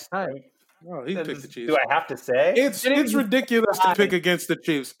 Yes. Oh, he picked the Chiefs. Do I have to say? It's ridiculous to pick against the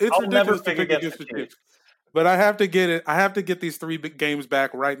Chiefs. It's I'll ridiculous never to pick pick against the Chiefs. But I have to get it. I have to get these 3 big games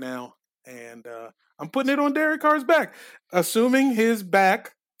back right now. And I'm putting it on Derek Carr's back. Assuming his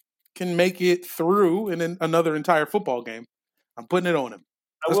back can make it through in another entire football game, I'm putting it on him.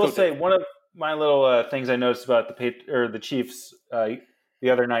 I will say one of my little things I noticed about the Chiefs the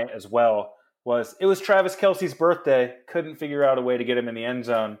other night as well was it was Travis Kelce's birthday. Couldn't figure out a way to get him in the end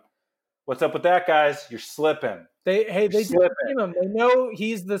zone. What's up with that, guys? You're slipping. They double team him. They know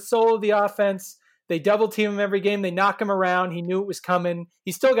he's the soul of the offense. They double team him every game. They knock him around. He knew it was coming.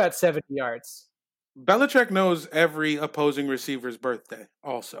 He still got 70 yards. Belichick knows every opposing receiver's birthday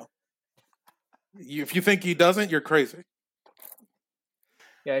also. If you think he doesn't, you're crazy.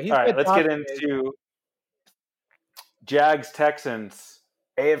 Yeah, he's all right. Let's get into Jags Texans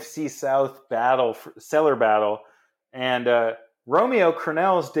AFC South cellar battle, and Romeo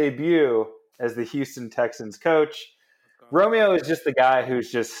Crennel's debut as the Houston Texans coach. Romeo is just the guy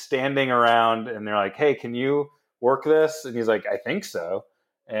who's just standing around, and they're like, "Hey, can you work this?" And he's like, "I think so."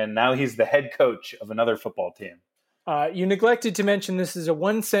 And now he's the head coach of another football team. You neglected to mention this is a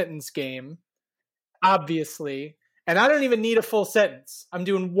 1-sentence game. Obviously. And I don't even need a full sentence. I'm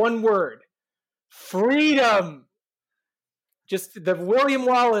doing one word. Freedom. Just the William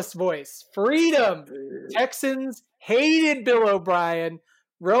Wallace voice. Freedom. Texans hated Bill O'Brien.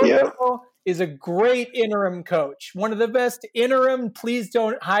 Romeo is a great interim coach. One of the best interim. Please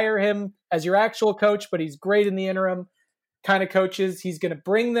don't hire him as your actual coach, but he's great in the interim kind of coaches. He's going to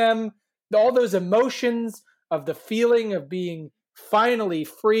bring them all those emotions of the feeling of being finally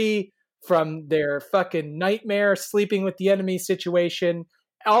free from their fucking nightmare sleeping with the enemy situation.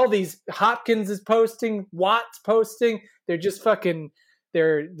 All these Hopkins is posting, Watt's posting. They're just fucking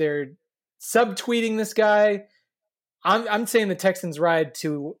they're subtweeting this guy. I'm saying the Texans ride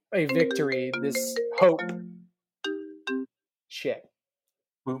to a victory. This hope. Shit.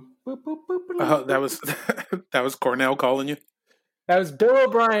 Boop, boop, boop, boop, boop. That was that was Cornell calling you. That was Bill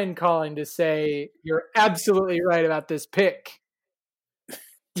O'Brien calling to say you're absolutely right about this pick.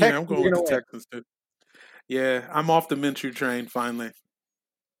 Yeah, I'm going with the Texans are gonna Texans too. Yeah, I'm off the Minshew train finally.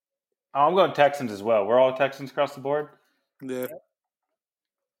 Oh, I'm going Texans as well. We're all Texans across the board. Yeah,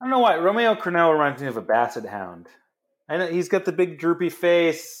 I don't know why. Romeo Crennel reminds me of a basset hound. I know he's got the big droopy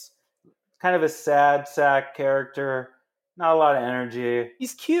face, kind of a sad sack character, not a lot of energy.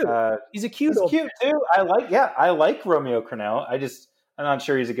 He's cute. He's a cute. He's old cute too. I like Romeo Crennel. I'm not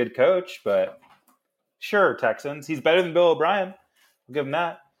sure he's a good coach, but sure, Texans. He's better than Bill O'Brien. I'll give him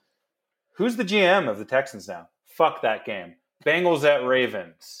that. Who's the GM of the Texans now? Fuck that game. Bengals at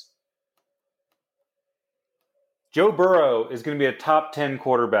Ravens. Joe Burrow is going to be a top 10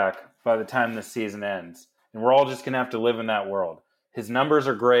 quarterback by the time this season ends. And we're all just going to have to live in that world. His numbers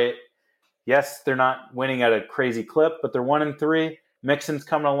are great. Yes, they're not winning at a crazy clip, but they're 1-3. Mixon's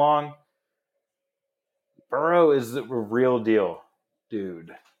coming along. Burrow is a real deal,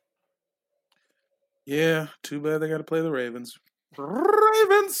 dude. yeah. Too bad they got to play the Ravens.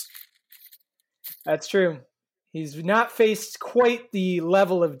 Ravens. That's true. He's not faced quite the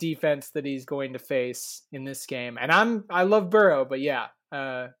level of defense that he's going to face in this game. And I love Burrow, but yeah,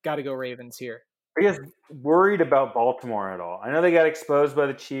 got to go Ravens here. Are you guys worried about Baltimore at all? I know they got exposed by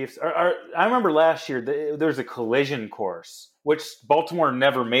the Chiefs. I remember last year there was a collision course, which Baltimore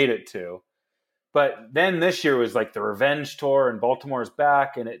never made it to. But then this year was like the revenge tour, and Baltimore's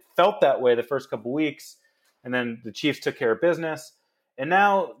back, and it felt that way the first couple weeks. And then the Chiefs took care of business. And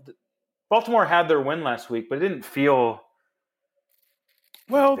now Baltimore had their win last week, but it didn't feel...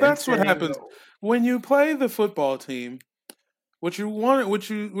 Well, that's what convincing. happens when you play the football team. What you're They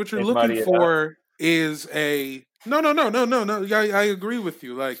looking muddy it for is a no. I agree with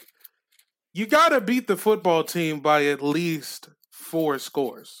you. Like, you got to beat the football team by at least 4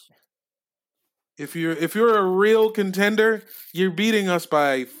 scores. If you're a real contender, you're beating us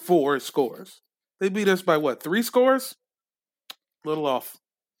by 4 scores. They beat us by what, 3 scores? A little off.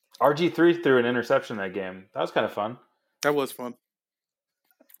 RG3 threw an interception that game. That was kind of fun. That was fun.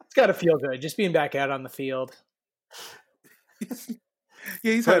 It's got to feel good just being back out on the field.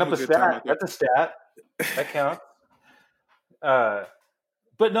 Yeah, he's Putting having up a a good time. stat. out there. That's a stat. That counts.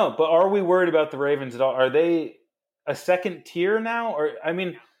 But are we worried about the Ravens at all? Are they a second tier now? Or, I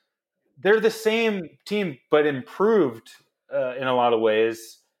mean, they're the same team, but improved in a lot of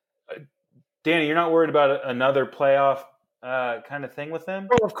ways. Danny, you're not worried about another playoff kind of thing with them?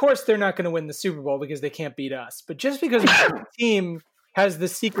 Well, of course they're not going to win the Super Bowl because they can't beat us. But just because the team has the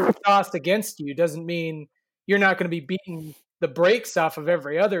secret sauce against you doesn't mean you're not going to be beating the brakes off of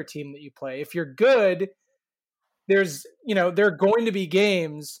every other team that you play. If you're good, there are going to be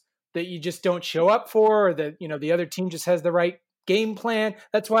games that you just don't show up for, or that, the other team just has the right game plan.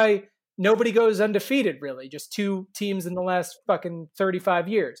 That's why nobody goes undefeated, really. Just 2 teams in the last fucking 35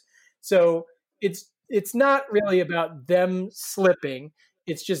 years. So it's not really about them slipping.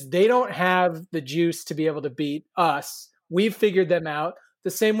 It's just they don't have the juice to be able to beat us. We've figured them out the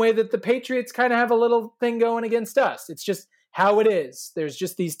same way that the Patriots kind of have a little thing going against us. It's just how it is. There's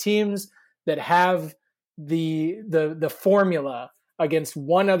just these teams that have the formula against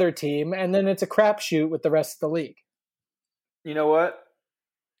one other team, and then it's a crapshoot with the rest of the league. You know what?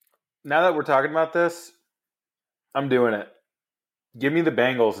 Now that we're talking about this, I'm doing it. Give me the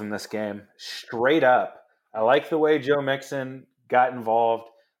Bengals in this game, straight up. I like the way Joe Mixon got involved.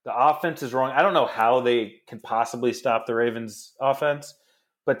 The offense is wrong. I don't know how they can possibly stop the Ravens' offense,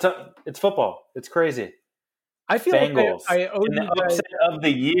 but it's football. It's crazy. I feel Bengals like I owe in you the guys. upset of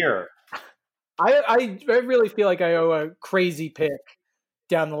the year. I really feel like I owe a crazy pick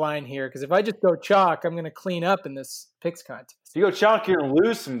down the line here, because if I just go chalk, I'm going to clean up in this picks contest. If you go chalk, you're going to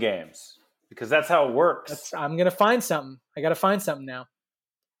lose some games because that's how it works. I'm going to find something. I got to find something now.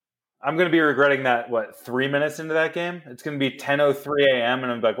 I'm going to be regretting that, 3 minutes into that game? It's going to be 10:03 a.m.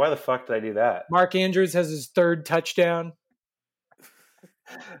 and I'm like, why the fuck did I do that? Mark Andrews has his 3rd touchdown.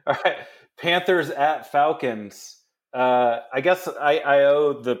 All right. Panthers at Falcons. I guess I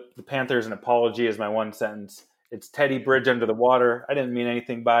owe the Panthers an apology as my one sentence. It's Teddy Bridge under the water. I didn't mean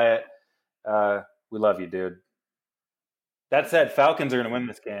anything by it. We love you, dude. That said, Falcons are going to win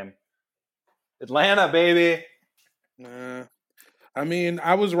this game. Atlanta, baby. I mean,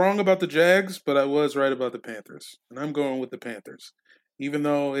 I was wrong about the Jags, but I was right about the Panthers. And I'm going with the Panthers. Even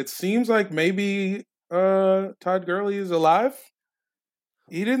though it seems like maybe Todd Gurley is alive.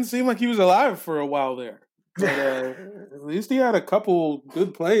 He didn't seem like he was alive for a while there. But at least he had a couple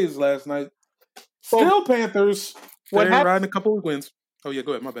good plays last night. Still Panthers. They're riding a couple of wins. Oh, yeah,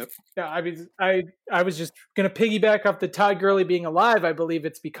 go ahead. My bad. Yeah, I was just going to piggyback off the Todd Gurley being alive. I believe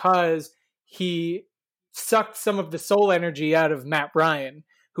it's because he sucked some of the soul energy out of Matt Ryan,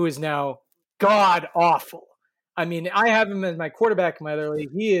 who is now god awful. I mean, I have him as my quarterback in my other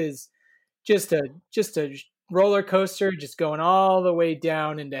league. He is just a roller coaster, just going all the way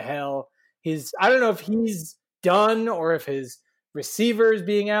down into hell. I don't know if he's done or if his receivers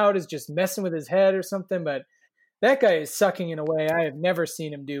being out is just messing with his head or something, but that guy is sucking in a way I have never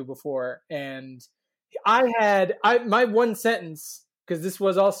seen him do before. And my one sentence, because this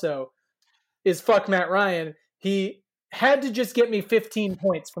was also, is fuck Matt Ryan. He had to just get me 15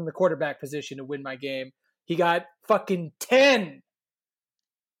 points from the quarterback position to win my game. He got fucking 10.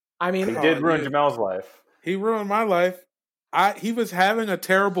 I mean, he did ruin Jamel's life. He ruined my life. He was having a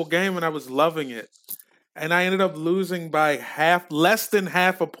terrible game and I was loving it. And I ended up losing by less than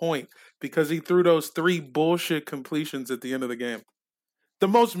half a point because he threw those 3 bullshit completions at the end of the game. The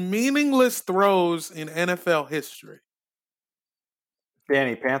most meaningless throws in NFL history.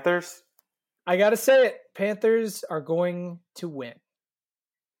 Danny, Panthers? I got to say it. Panthers are going to win.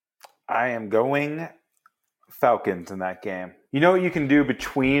 I am going Falcons in that game. You know what you can do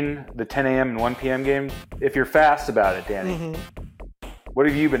between the 10 a.m. and 1 p.m. games? If you're fast about it, Danny. Mm-hmm. What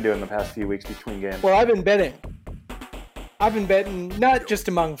have you been doing the past few weeks between games? Well, I've been betting. Not just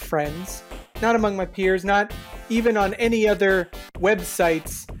among friends, not among my peers, not even on any other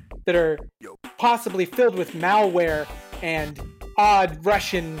websites that are possibly filled with malware and odd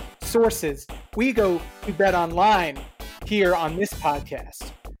Russian sources. We go to Bet Online here on this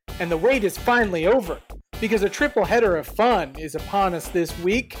podcast. And the wait is finally over because a triple header of fun is upon us this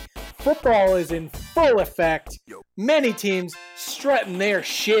week. Football is in full effect. Many teams strutting their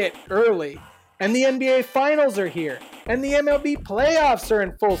shit early. And the NBA Finals are here. And the MLB playoffs are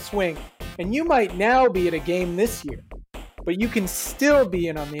in full swing. And you might now be at a game this year. But you can still be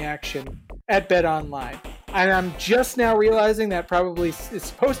in on the action at Bet Online. And I'm just now realizing that probably is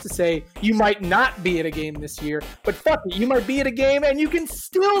supposed to say you might not be at a game this year. But fuck it, you might be at a game and you can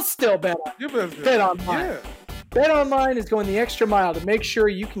still bet Online. Yeah. Bet Online is going the extra mile to make sure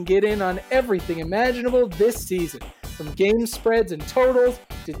you can get in on everything imaginable this season. From game spreads and totals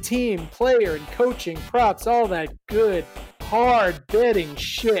to team, player, and coaching props, all that good, hard betting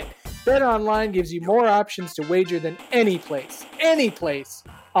shit. Bet Online gives you more options to wager than any place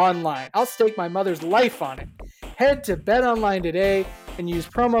online. I'll stake my mother's life on it. Head to Bet Online today and use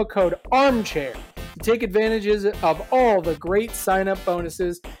promo code ARMCHAIR to take advantages of all the great sign-up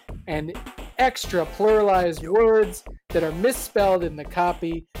bonuses and extra pluralized words that are misspelled in the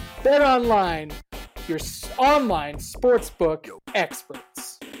copy. Bet Online, your online sportsbook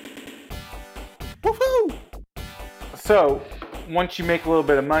experts. Woohoo! So, once you make a little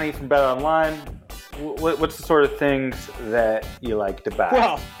bit of money from Bet Online, what's the sort of things that you like to buy?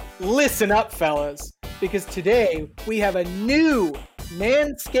 Well, listen up, fellas, because today we have a new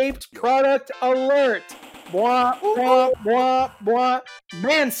Manscaped product alert. Bwah, bwah, bwah, bwah.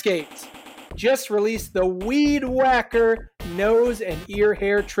 Manscaped just released the Weed Whacker nose and ear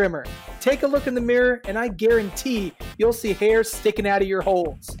hair trimmer. Take a look in the mirror and I guarantee you'll see hair sticking out of your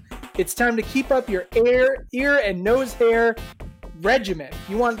holes. It's time to keep up your ear and nose hair regimen.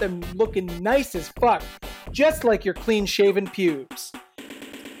 You want them looking nice as fuck, just like your clean-shaven pubes.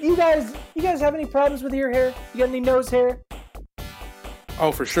 You guys have any problems with your hair? You got any nose hair?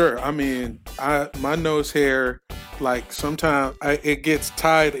 Oh, for sure. I mean, my nose hair, like sometimes it gets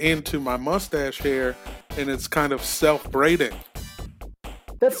tied into my mustache hair, and it's kind of self-braiding.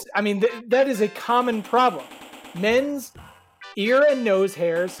 That is a common problem. Men's ear and nose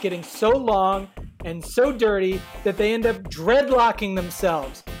hairs getting so long and so dirty that they end up dreadlocking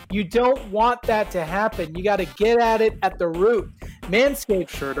themselves. You don't want that to happen. You got to get at it at the root.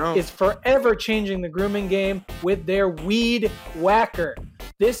 Manscaped is forever changing the grooming game with their Weed Whacker.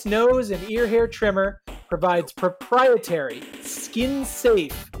 This nose and ear hair trimmer provides proprietary,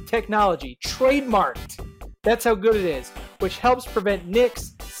 skin-safe technology, trademarked. That's how good it is, which helps prevent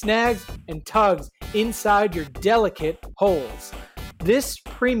nicks, snags, and tugs inside your delicate holes. This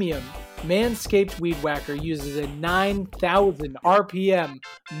premium Manscaped Weed Whacker uses a 9,000 RPM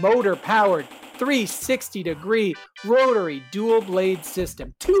motor-powered 360-degree rotary dual-blade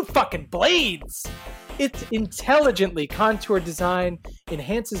system. 2 fucking blades! Its intelligently contoured design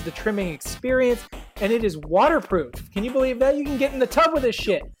enhances the trimming experience and it is waterproof. Can you believe that? You can get in the tub with this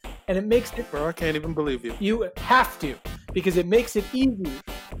shit, and it makes it. Bro, I can't even believe you. You have to, because it makes it easy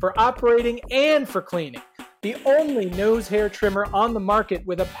for operating and for cleaning. The only nose hair trimmer on the market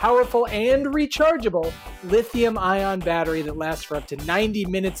with a powerful and rechargeable lithium-ion battery that lasts for up to 90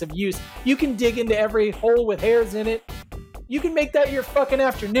 minutes of use. You can dig into every hole with hairs in it. You can make that your fucking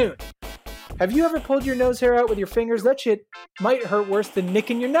afternoon. Have you ever pulled your nose hair out with your fingers? That shit might hurt worse than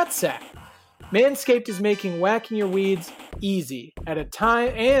nicking your nutsack. Manscaped is making whacking your weeds easy at a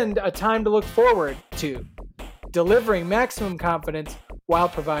time to look forward to, delivering maximum confidence while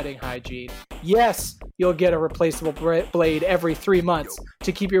providing hygiene. Yes, you'll get a replaceable blade every 3 months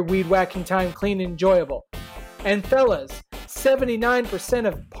to keep your weed whacking time clean and enjoyable. And fellas, 79%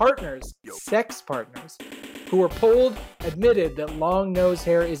 of partners, sex partners, who were polled admitted that long nose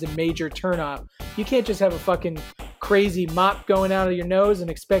hair is a major turnoff. You can't just have a fucking crazy mop going out of your nose and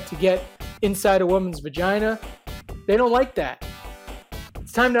expect to get inside a woman's vagina. They don't like that.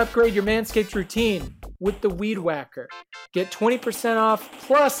 It's time to upgrade your Manscaped routine with the Weed Whacker. Get 20% off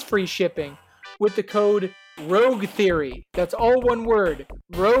plus free shipping with the code Rogue Theory. That's all one word.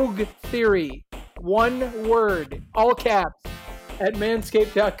 Rogue Theory. One word. All caps. At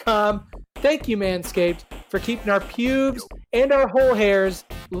manscaped.com. Thank you, Manscaped, for keeping our pubes and our whole hairs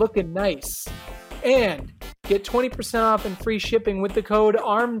looking nice. And get 20% off and free shipping with the code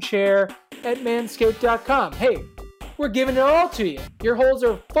Armchair at manscaped.com. Hey, we're giving it all to you. Your holes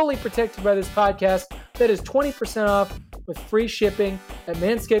are fully protected by this podcast. That is 20% off with free shipping at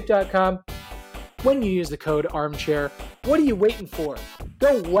manscaped.com when you use the code Armchair. What are you waiting for?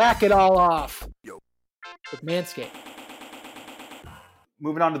 Go whack it all off with Manscaped.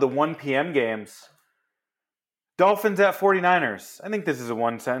 Moving on to the 1 p.m. games. Dolphins at 49ers. I think this is a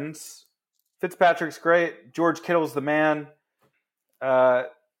one sentence. Fitzpatrick's great. George Kittle's the man.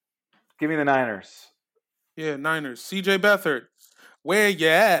 Give me the Niners. Yeah, Niners. CJ Beathard, where you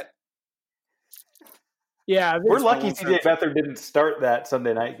at? Yeah, We're lucky CJ Beathard didn't start that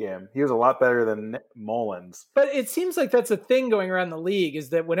Sunday night game. He was a lot better than Mullins. But it seems like that's a thing going around the league, is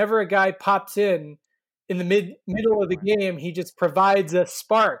that whenever a guy pops in the middle of the game, he just provides a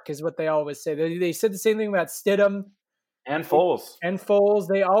spark, is what they always say. They said the same thing about Stidham. And Foles.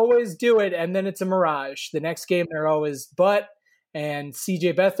 They always do it, and then it's a mirage. The next game, they're always butt, and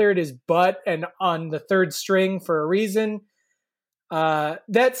CJ Beathard is butt and on the third string for a reason.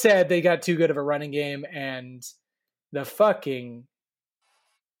 That said, they got too good of a running game, and the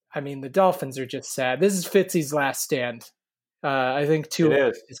Dolphins are just sad. This is Fitzy's last stand. I think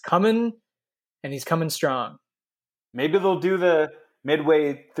Tua is coming, and he's coming strong. Maybe they'll do the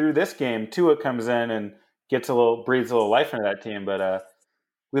midway through this game. Tua comes in and breathes a little life into that team. But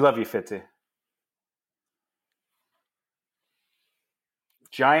we love you, Fitzy.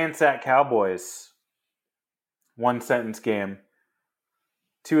 Giants at Cowboys. One sentence game.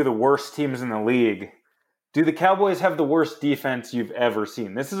 Two of the worst teams in the league. Do the Cowboys have the worst defense you've ever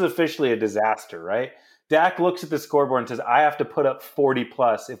seen? This is officially a disaster, right? Dak looks at the scoreboard and says, I have to put up 40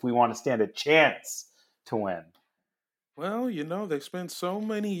 plus if we want to stand a chance to win. Well, they spent so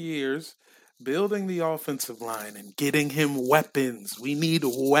many years building the offensive line and getting him weapons. We need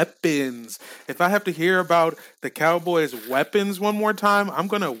weapons. If I have to hear about the Cowboys' weapons one more time, I'm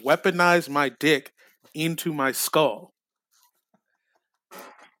going to weaponize my dick into my skull.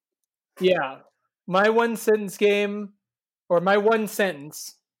 Yeah. My one sentence,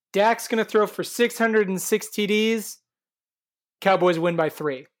 Dak's going to throw for 606 TDs. Cowboys win by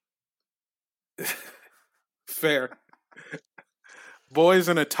 3. Fair. Boys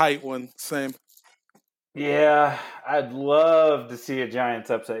in a tight one. Same. Yeah, I'd love to see a Giants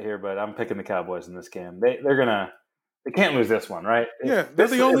upset here, but I'm picking the Cowboys in this game. They can't lose this one, right? Yeah, they're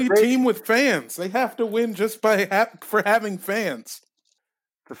the only team with fans. They have to win just for having fans.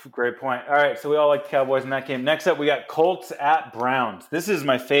 That's a great point. All right, so we all like the Cowboys in that game. Next up, we got Colts at Browns. This is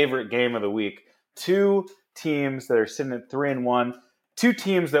my favorite game of the week. Two teams that are sitting at 3-1. Two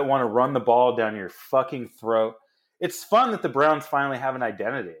teams that want to run the ball down your fucking throat. It's fun that the Browns finally have an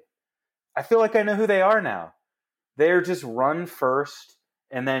identity. I feel like I know who they are now. They're just run first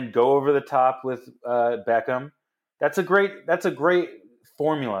and then go over the top with Beckham. That's a great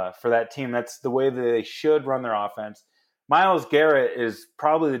formula for that team. That's the way that they should run their offense. Myles Garrett is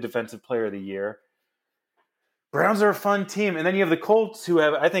probably the defensive player of the year. Browns are a fun team. And then you have the Colts, who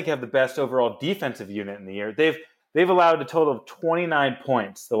I think have the best overall defensive unit in the year. They've allowed a total of 29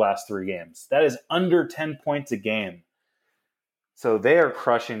 points the last 3 games. That is under 10 points a game. So they are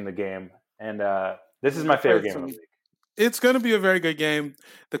crushing the game. And this is my favorite game of the week. It's going to be a very good game.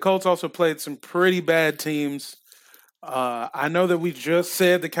 The Colts also played some pretty bad teams. I know that we just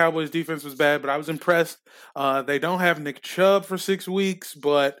said the Cowboys defense was bad, but I was impressed. They don't have Nick Chubb for 6 weeks,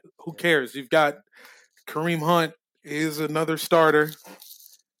 but who cares? You've got Kareem Hunt is another starter.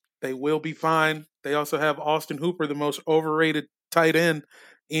 They will be fine. They also have Austin Hooper, the most overrated tight end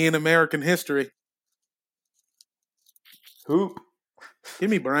in American history. Hoop. Give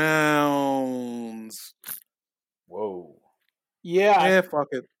me Browns. Whoa. Yeah, Yeah, fuck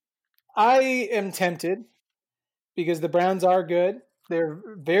it. I am tempted because the Browns are good. They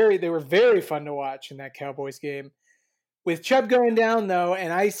were very fun to watch in that Cowboys game. With Chubb going down though,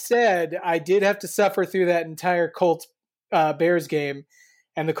 and I said I did have to suffer through that entire Colts Bears game,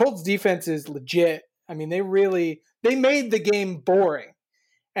 and the Colts defense is legit. I mean, they made the game boring,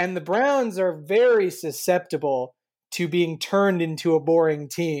 and the Browns are very susceptible to being turned into a boring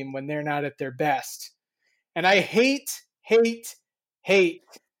team when they're not at their best. And I hate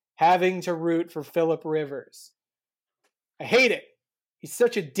having to root for Phillip Rivers. I hate it. He's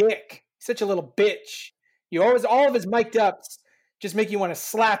such a dick. He's such a little bitch. All of his mic'd ups just make you want to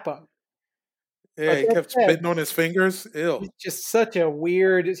slap him. Yeah, he kept spitting on his fingers. Ew. He's just such a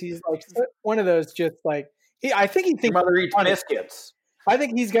weird. He's like one of those. Just like I think he Your thinks. mother eats biscuits. I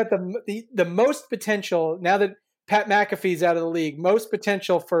think he's got the most potential now that Pat McAfee's out of the league. Most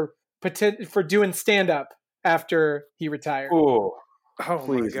potential for doing stand up after he retired. Ooh. Oh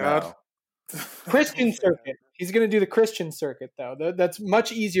Please, my God. no. Christian circuit. He's going to do the Christian circuit though. That's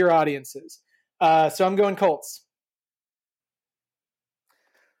much easier audiences. So I'm going Colts.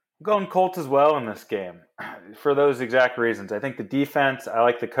 I'm going Colts as well in this game for those exact reasons. I think the defense, I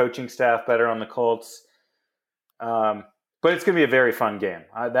like the coaching staff better on the Colts. But it's going to be a very fun game.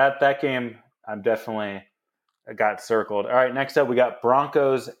 That game, I'm definitely got circled. All right, next up, we got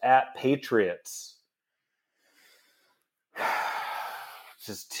Broncos at Patriots.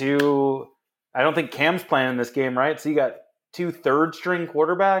 Just two. I don't think Cam's playing in this game, right? So you got two third-string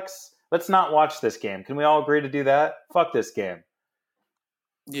quarterbacks. Let's not watch this game. Can we all agree to do that? Fuck this game.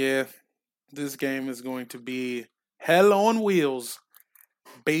 Yeah, this game is going to be hell on wheels,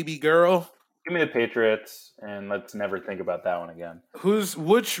 baby girl. Give me the Patriots, and let's never think about that one again.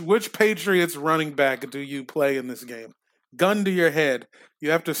 Which Patriots running back do you play in this game? Gun to your head.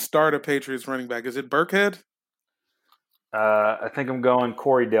 You have to start a Patriots running back. Is it Burkhead? I think I'm going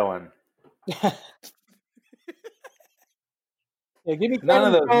Corey Dillon. Yeah, give me None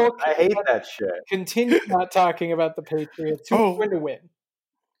of those. Folk. I hate that shit. Continue not talking about the Patriots. Who's going to win?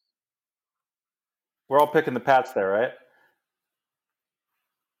 We're all picking the Pats there, right?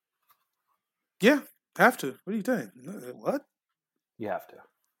 Yeah, have to. What do you think? What? You have to.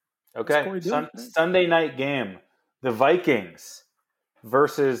 Okay. Corey Dillon? Sunday night game. The Vikings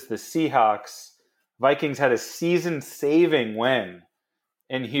versus the Seahawks. Vikings had a season-saving win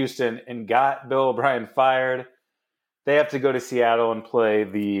in Houston and got Bill O'Brien fired. They have to go to Seattle and play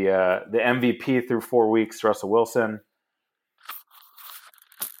the MVP through 4 weeks, Russell Wilson.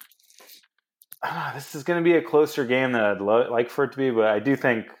 This is going to be a closer game than I'd like for it to be, but I do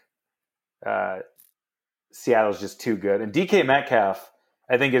think Seattle's just too good. And DK Metcalf,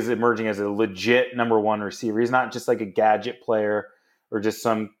 I think, is emerging as a legit number one receiver. He's not just like a gadget player or just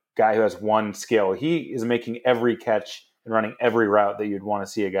some guy who has one skill. He is making every catch and running every route that you'd want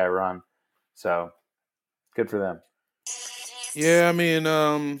to see a guy run. So, good for them. Yeah, I mean,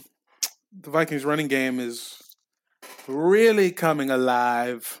 the Vikings running game is really coming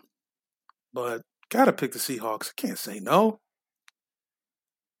alive, but gotta pick the Seahawks. I can't say no.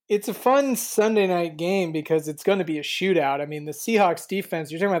 It's a fun Sunday night game because it's going to be a shootout. I mean, the Seahawks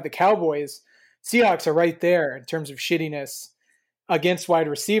defense, you're talking about the Cowboys. Seahawks are right there in terms of shittiness against wide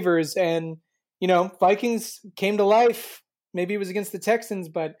receivers. And, Vikings came to life. Maybe it was against the Texans,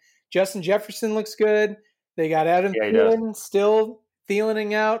 but Justin Jefferson looks good. They got Adam Thielen still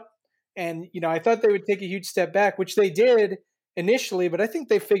Thielening out. And, I thought they would take a huge step back, which they did initially, but I think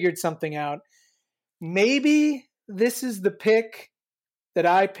they figured something out. Maybe this is the pick that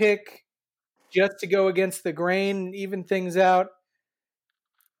I pick just to go against the grain and even things out.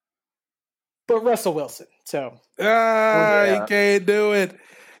 But Russell Wilson. So you can't do it.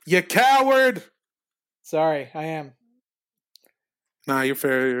 You coward. Sorry, I am. Nah, you're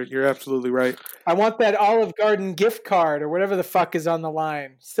fair. You're absolutely right. I want that Olive Garden gift card or whatever the fuck is on the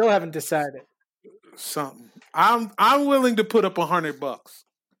line. Still haven't decided. Something. I'm willing to put up $100.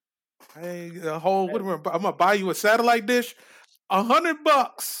 Hey, I'm gonna buy you a satellite dish.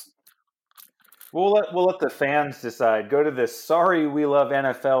 $100. We'll let the fans decide. Go to the Sorry We Love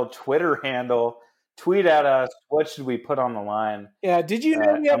NFL Twitter handle. Tweet at us. What should we put on the line? Yeah. Did you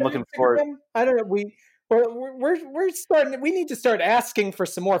know? I'm looking forward. I don't know. We're starting. We need to start asking for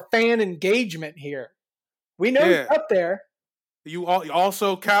some more fan engagement here. We know Yeah. he's up there. You all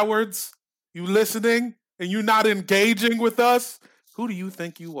also cowards. You listening and you not engaging with us. Who do you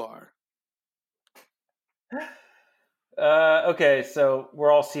think you are? Okay, so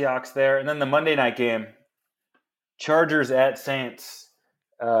we're all Seahawks there, and then the Monday night game, Chargers at Saints.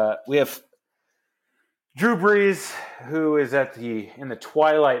 We have Drew Brees, who is in the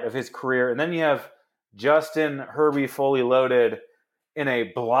twilight of his career, and then you have Justin Herbie fully loaded in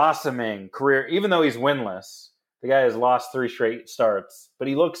a blossoming career, even though he's winless. The guy has lost 3 straight starts, but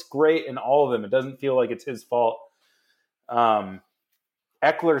he looks great in all of them. It doesn't feel like it's his fault.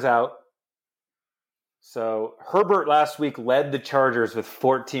 Eckler's out. So Herbert last week led the Chargers with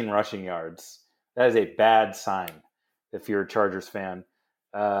 14 rushing yards. That is a bad sign if you're a Chargers fan.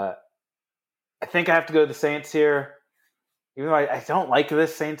 I think I have to go to the Saints here. Even though I don't like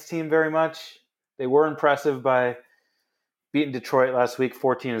this Saints team very much. They were impressive by beating Detroit last week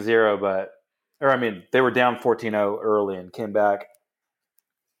 14-0, they were down 14-0 early and came back.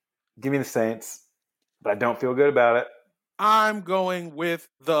 Give me the Saints, but I don't feel good about it. I'm going with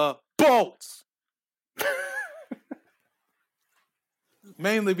the Bolts.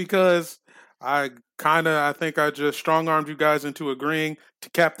 Mainly because I think I just strong-armed you guys into agreeing to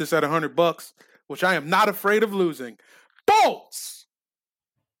cap this at $100, which I am not afraid of losing. Bolts!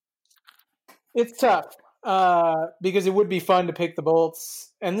 It's tough because it would be fun to pick the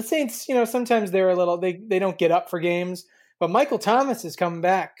Bolts. And the Saints, sometimes they're they don't get up for games. But Michael Thomas is coming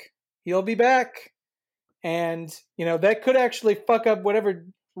back. He'll be back. And, that could actually fuck up whatever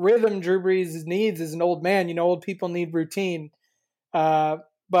rhythm Drew Brees needs as an old man. Old people need routine. But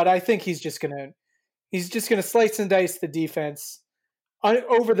I think he's just gonna slice and dice the defense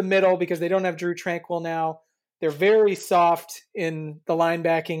over the middle because they don't have Drew Tranquill now. They're very soft in the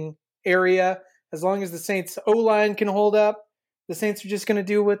linebacking area. As long as the Saints O-line can hold up, the Saints are just going to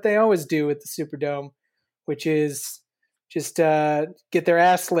do what they always do at the Superdome, which is just get their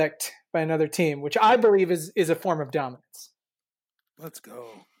ass licked by another team, which I believe is a form of dominance. Let's go.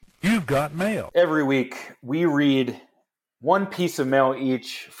 You've got mail. Every week, we read one piece of mail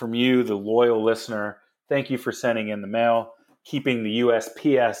each from you, the loyal listener. Thank you for sending in the mail, keeping the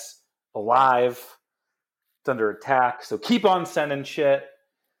USPS alive. It's under attack, so keep on sending shit.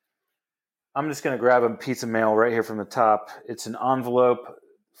 I'm just going to grab a piece of mail right here from the top. It's an envelope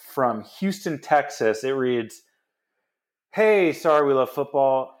from Houston, Texas. It reads, "Hey, sorry we love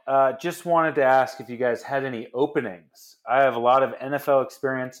football. Just wanted to ask if you guys had any openings. I have a lot of NFL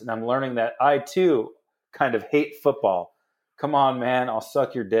experience, and I'm learning that I, too, kind of hate football. Come on, man. I'll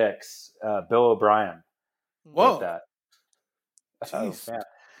suck your dicks." Bill O'Brien. Whoa. Wrote that. Jeez. Oh, man.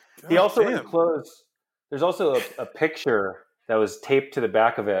 God He also damn. enclosed, there's also a picture that was taped to the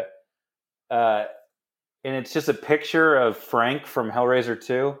back of it. And it's just a picture of Frank from Hellraiser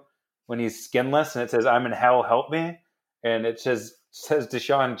 2 when he's skinless, and it says, "I'm in hell, help me." And it says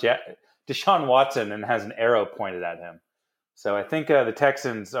Deshaun Watson and has an arrow pointed at him. So I think the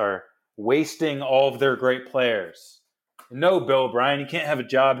Texans are wasting all of their great players. No, Bill O'Brien, you can't have a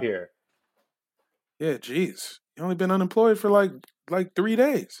job here. Yeah, jeez. You only been unemployed for like 3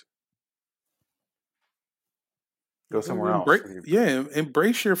 days. Go somewhere else.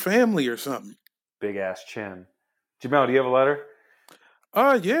 Embrace your family or something. Big ass chin. Jamel, do you have a letter?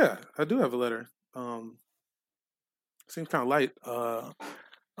 Yeah, I do have a letter. Seems kind of light.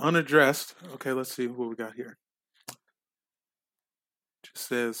 Unaddressed. Okay, let's see what we got here. Just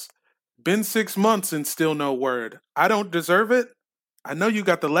says, "Been 6 months and still no word. I don't deserve it. I know you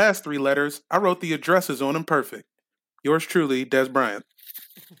got the last 3 letters. I wrote the addresses on them perfect. Yours truly, Des Bryant."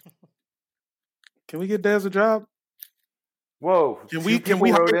 Can we get Des a job? Whoa. Can we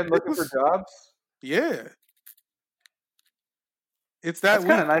wrote hire in looking for Des? jobs? Yeah. It's That's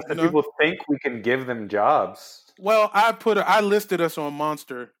kind of week, nice that people think we can give them jobs. Well, I listed us on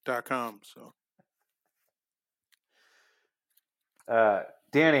monster.com, so.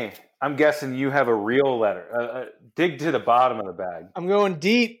 Danny, I'm guessing you have a real letter. Dig to the bottom of the bag. I'm going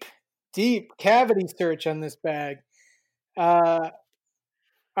deep cavity search on this bag. All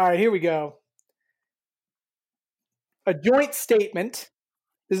right, here we go. A joint statement.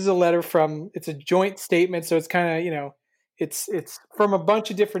 This is a letter it's a joint statement, so it's kind of, it's from a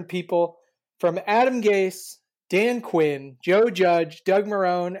bunch of different people, from Adam Gase, Dan Quinn, Joe Judge, Doug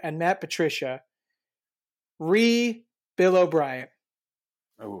Marrone, and Matt Patricia. Bill O'Brien.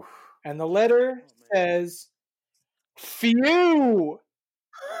 Oof. And the letter says, "Phew."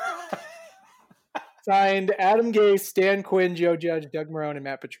 Signed Adam Gase, Dan Quinn, Joe Judge, Doug Marrone, and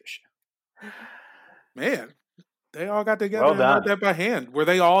Matt Patricia. Man, they all got together Well and wrote done. that by hand. Were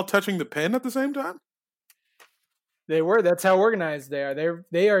they all touching the pen at the same time? They were. That's how organized they are.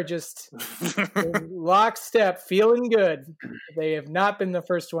 They are just in lockstep, feeling good. They have not been the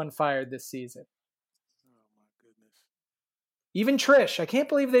first one fired this season. Oh my goodness. Even Trish. I can't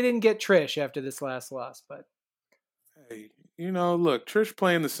believe they didn't get Trish after this last loss. But Hey, look, Trish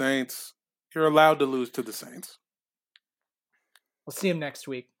playing the Saints. You're allowed to lose to the Saints. we'll see him next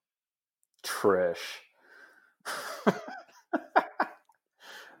week. Trish.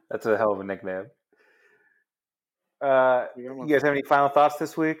 That's a hell of a nickname. You guys have any final thoughts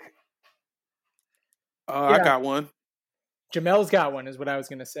this week? I got one. Jamel's got one, is what I was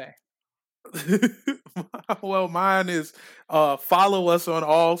going to say. Well, mine is follow us on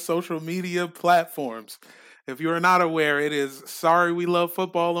all social media platforms. If you are not aware, it is Sorry We Love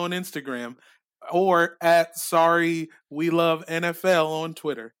Football on Instagram or at Sorry We Love NFL on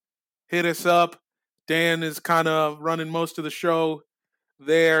Twitter. Hit us up. Dan is kind of running most of the show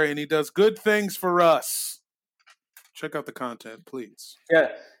there, and he does good things for us. Check out the content, please. Yeah,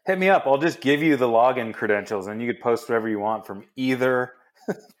 hit me up. I'll just give you the login credentials, and you could post whatever you want from either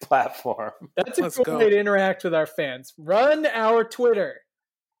platform. That's a Let's good go. way to interact with our fans. Run our Twitter.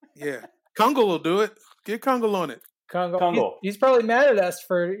 Yeah. Kungle will do it. Get Kungle on it. Kungle. He's probably mad at us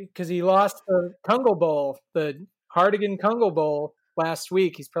because he lost the Kungle Bowl, the Hardigan Kungle Bowl last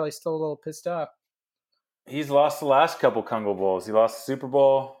week. He's probably still a little pissed off. He's lost the last couple Kungle Bowls. He lost the Super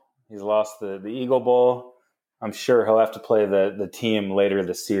Bowl. He's lost the Eagle Bowl. I'm sure he'll have to play the team later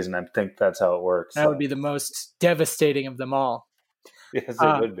this season. I think that's how it works. That would be the most devastating of them all. Yes,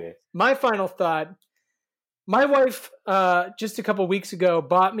 it would be. My final thought. My wife, just a couple weeks ago,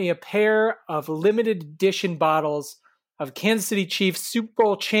 bought me a pair of limited edition bottles of Kansas City Chiefs Super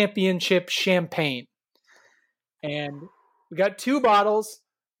Bowl championship champagne. And we got 2 bottles.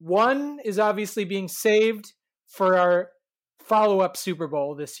 One is obviously being saved for our follow-up Super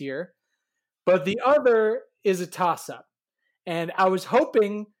Bowl this year. But the other is a toss-up. And I was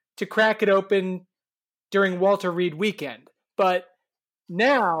hoping to crack it open during Walter Reed weekend. But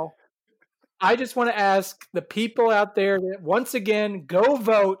now I just want to ask the people out there that, once again, go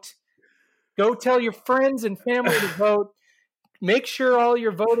vote. Go tell your friends and family to vote. Make sure all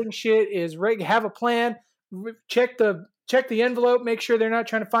your voting shit is ready. Have a plan. Check the envelope. Make sure they're not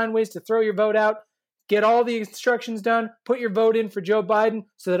trying to find ways to throw your vote out. Get all the instructions done. Put your vote in for Joe Biden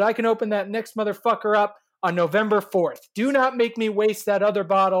so that I can open that next motherfucker up on November 4th. Do not make me waste that other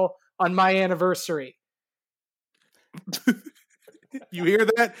bottle on my anniversary. You hear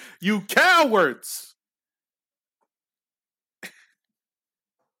that? You cowards!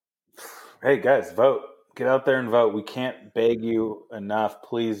 Hey, guys, vote. Get out there and vote. We can't beg you enough.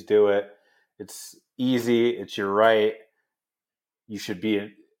 Please do it. It's easy. It's your right. You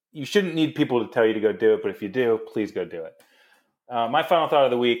shouldn't need people to tell you to go do it, but if you do, please go do it. My final thought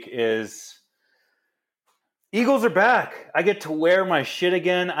of the week is Eagles are back. I get to wear my shit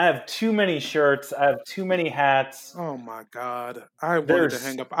again. I have too many shirts. I have too many hats. Oh my God. I wanted to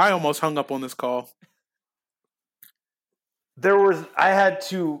hang up. I almost hung up on this call. I had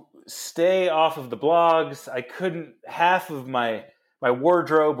to stay off of the blogs. I couldn't, half of my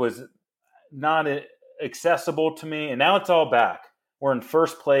wardrobe was not accessible to me, and now it's all back. We're in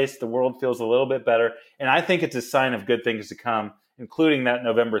first place. The world feels a little bit better, and I think it's a sign of good things to come, including that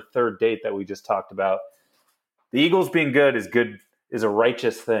November 3rd date that we just talked about. The Eagles being good is a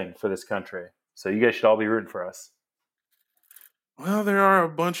righteous thing for this country. So you guys should all be rooting for us. Well, there are a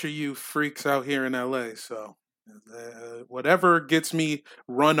bunch of you freaks out here in LA, so whatever gets me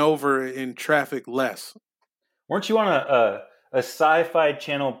run over in traffic less. Weren't you on a Sci-Fi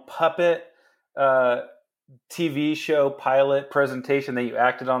Channel puppet TV show pilot presentation that you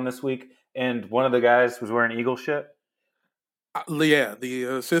acted on this week, and one of the guys was wearing Eagle shit? Yeah, the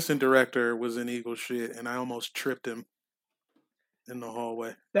assistant director was in Eagle shit, and I almost tripped him in the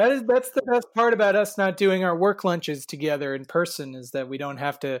hallway. That's the best part about us not doing our work lunches together in person, is that we don't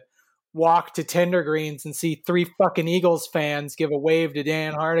have to walk to Tender Greens and see 3 fucking Eagles fans give a wave to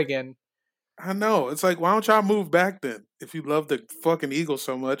Dan Hardigan. I know. It's like, why don't y'all move back then? If you love the fucking Eagles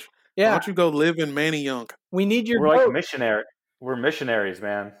so much, Yeah, why don't you go live in Manayunk? we need your We're vote. like missionary. We're missionaries,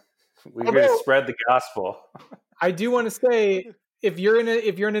 man. We're Although- going to spread the gospel. I do want to say, if you're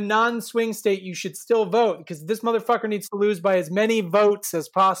in a non-swing state, you should still vote, because this motherfucker needs to lose by as many votes as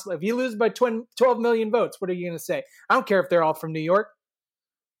possible. If you lose by 12 million votes, what are you going to say? I don't care if they're all from New York.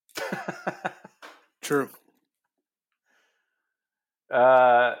 True.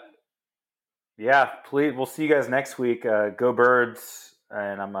 Yeah, please. We'll see you guys next week. Go Birds!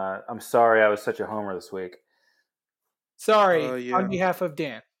 And I'm sorry I was such a homer this week. Sorry, Yeah. on behalf of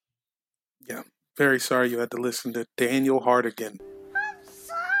Dan. Yeah. Very sorry you had to listen to Daniel Hardigan.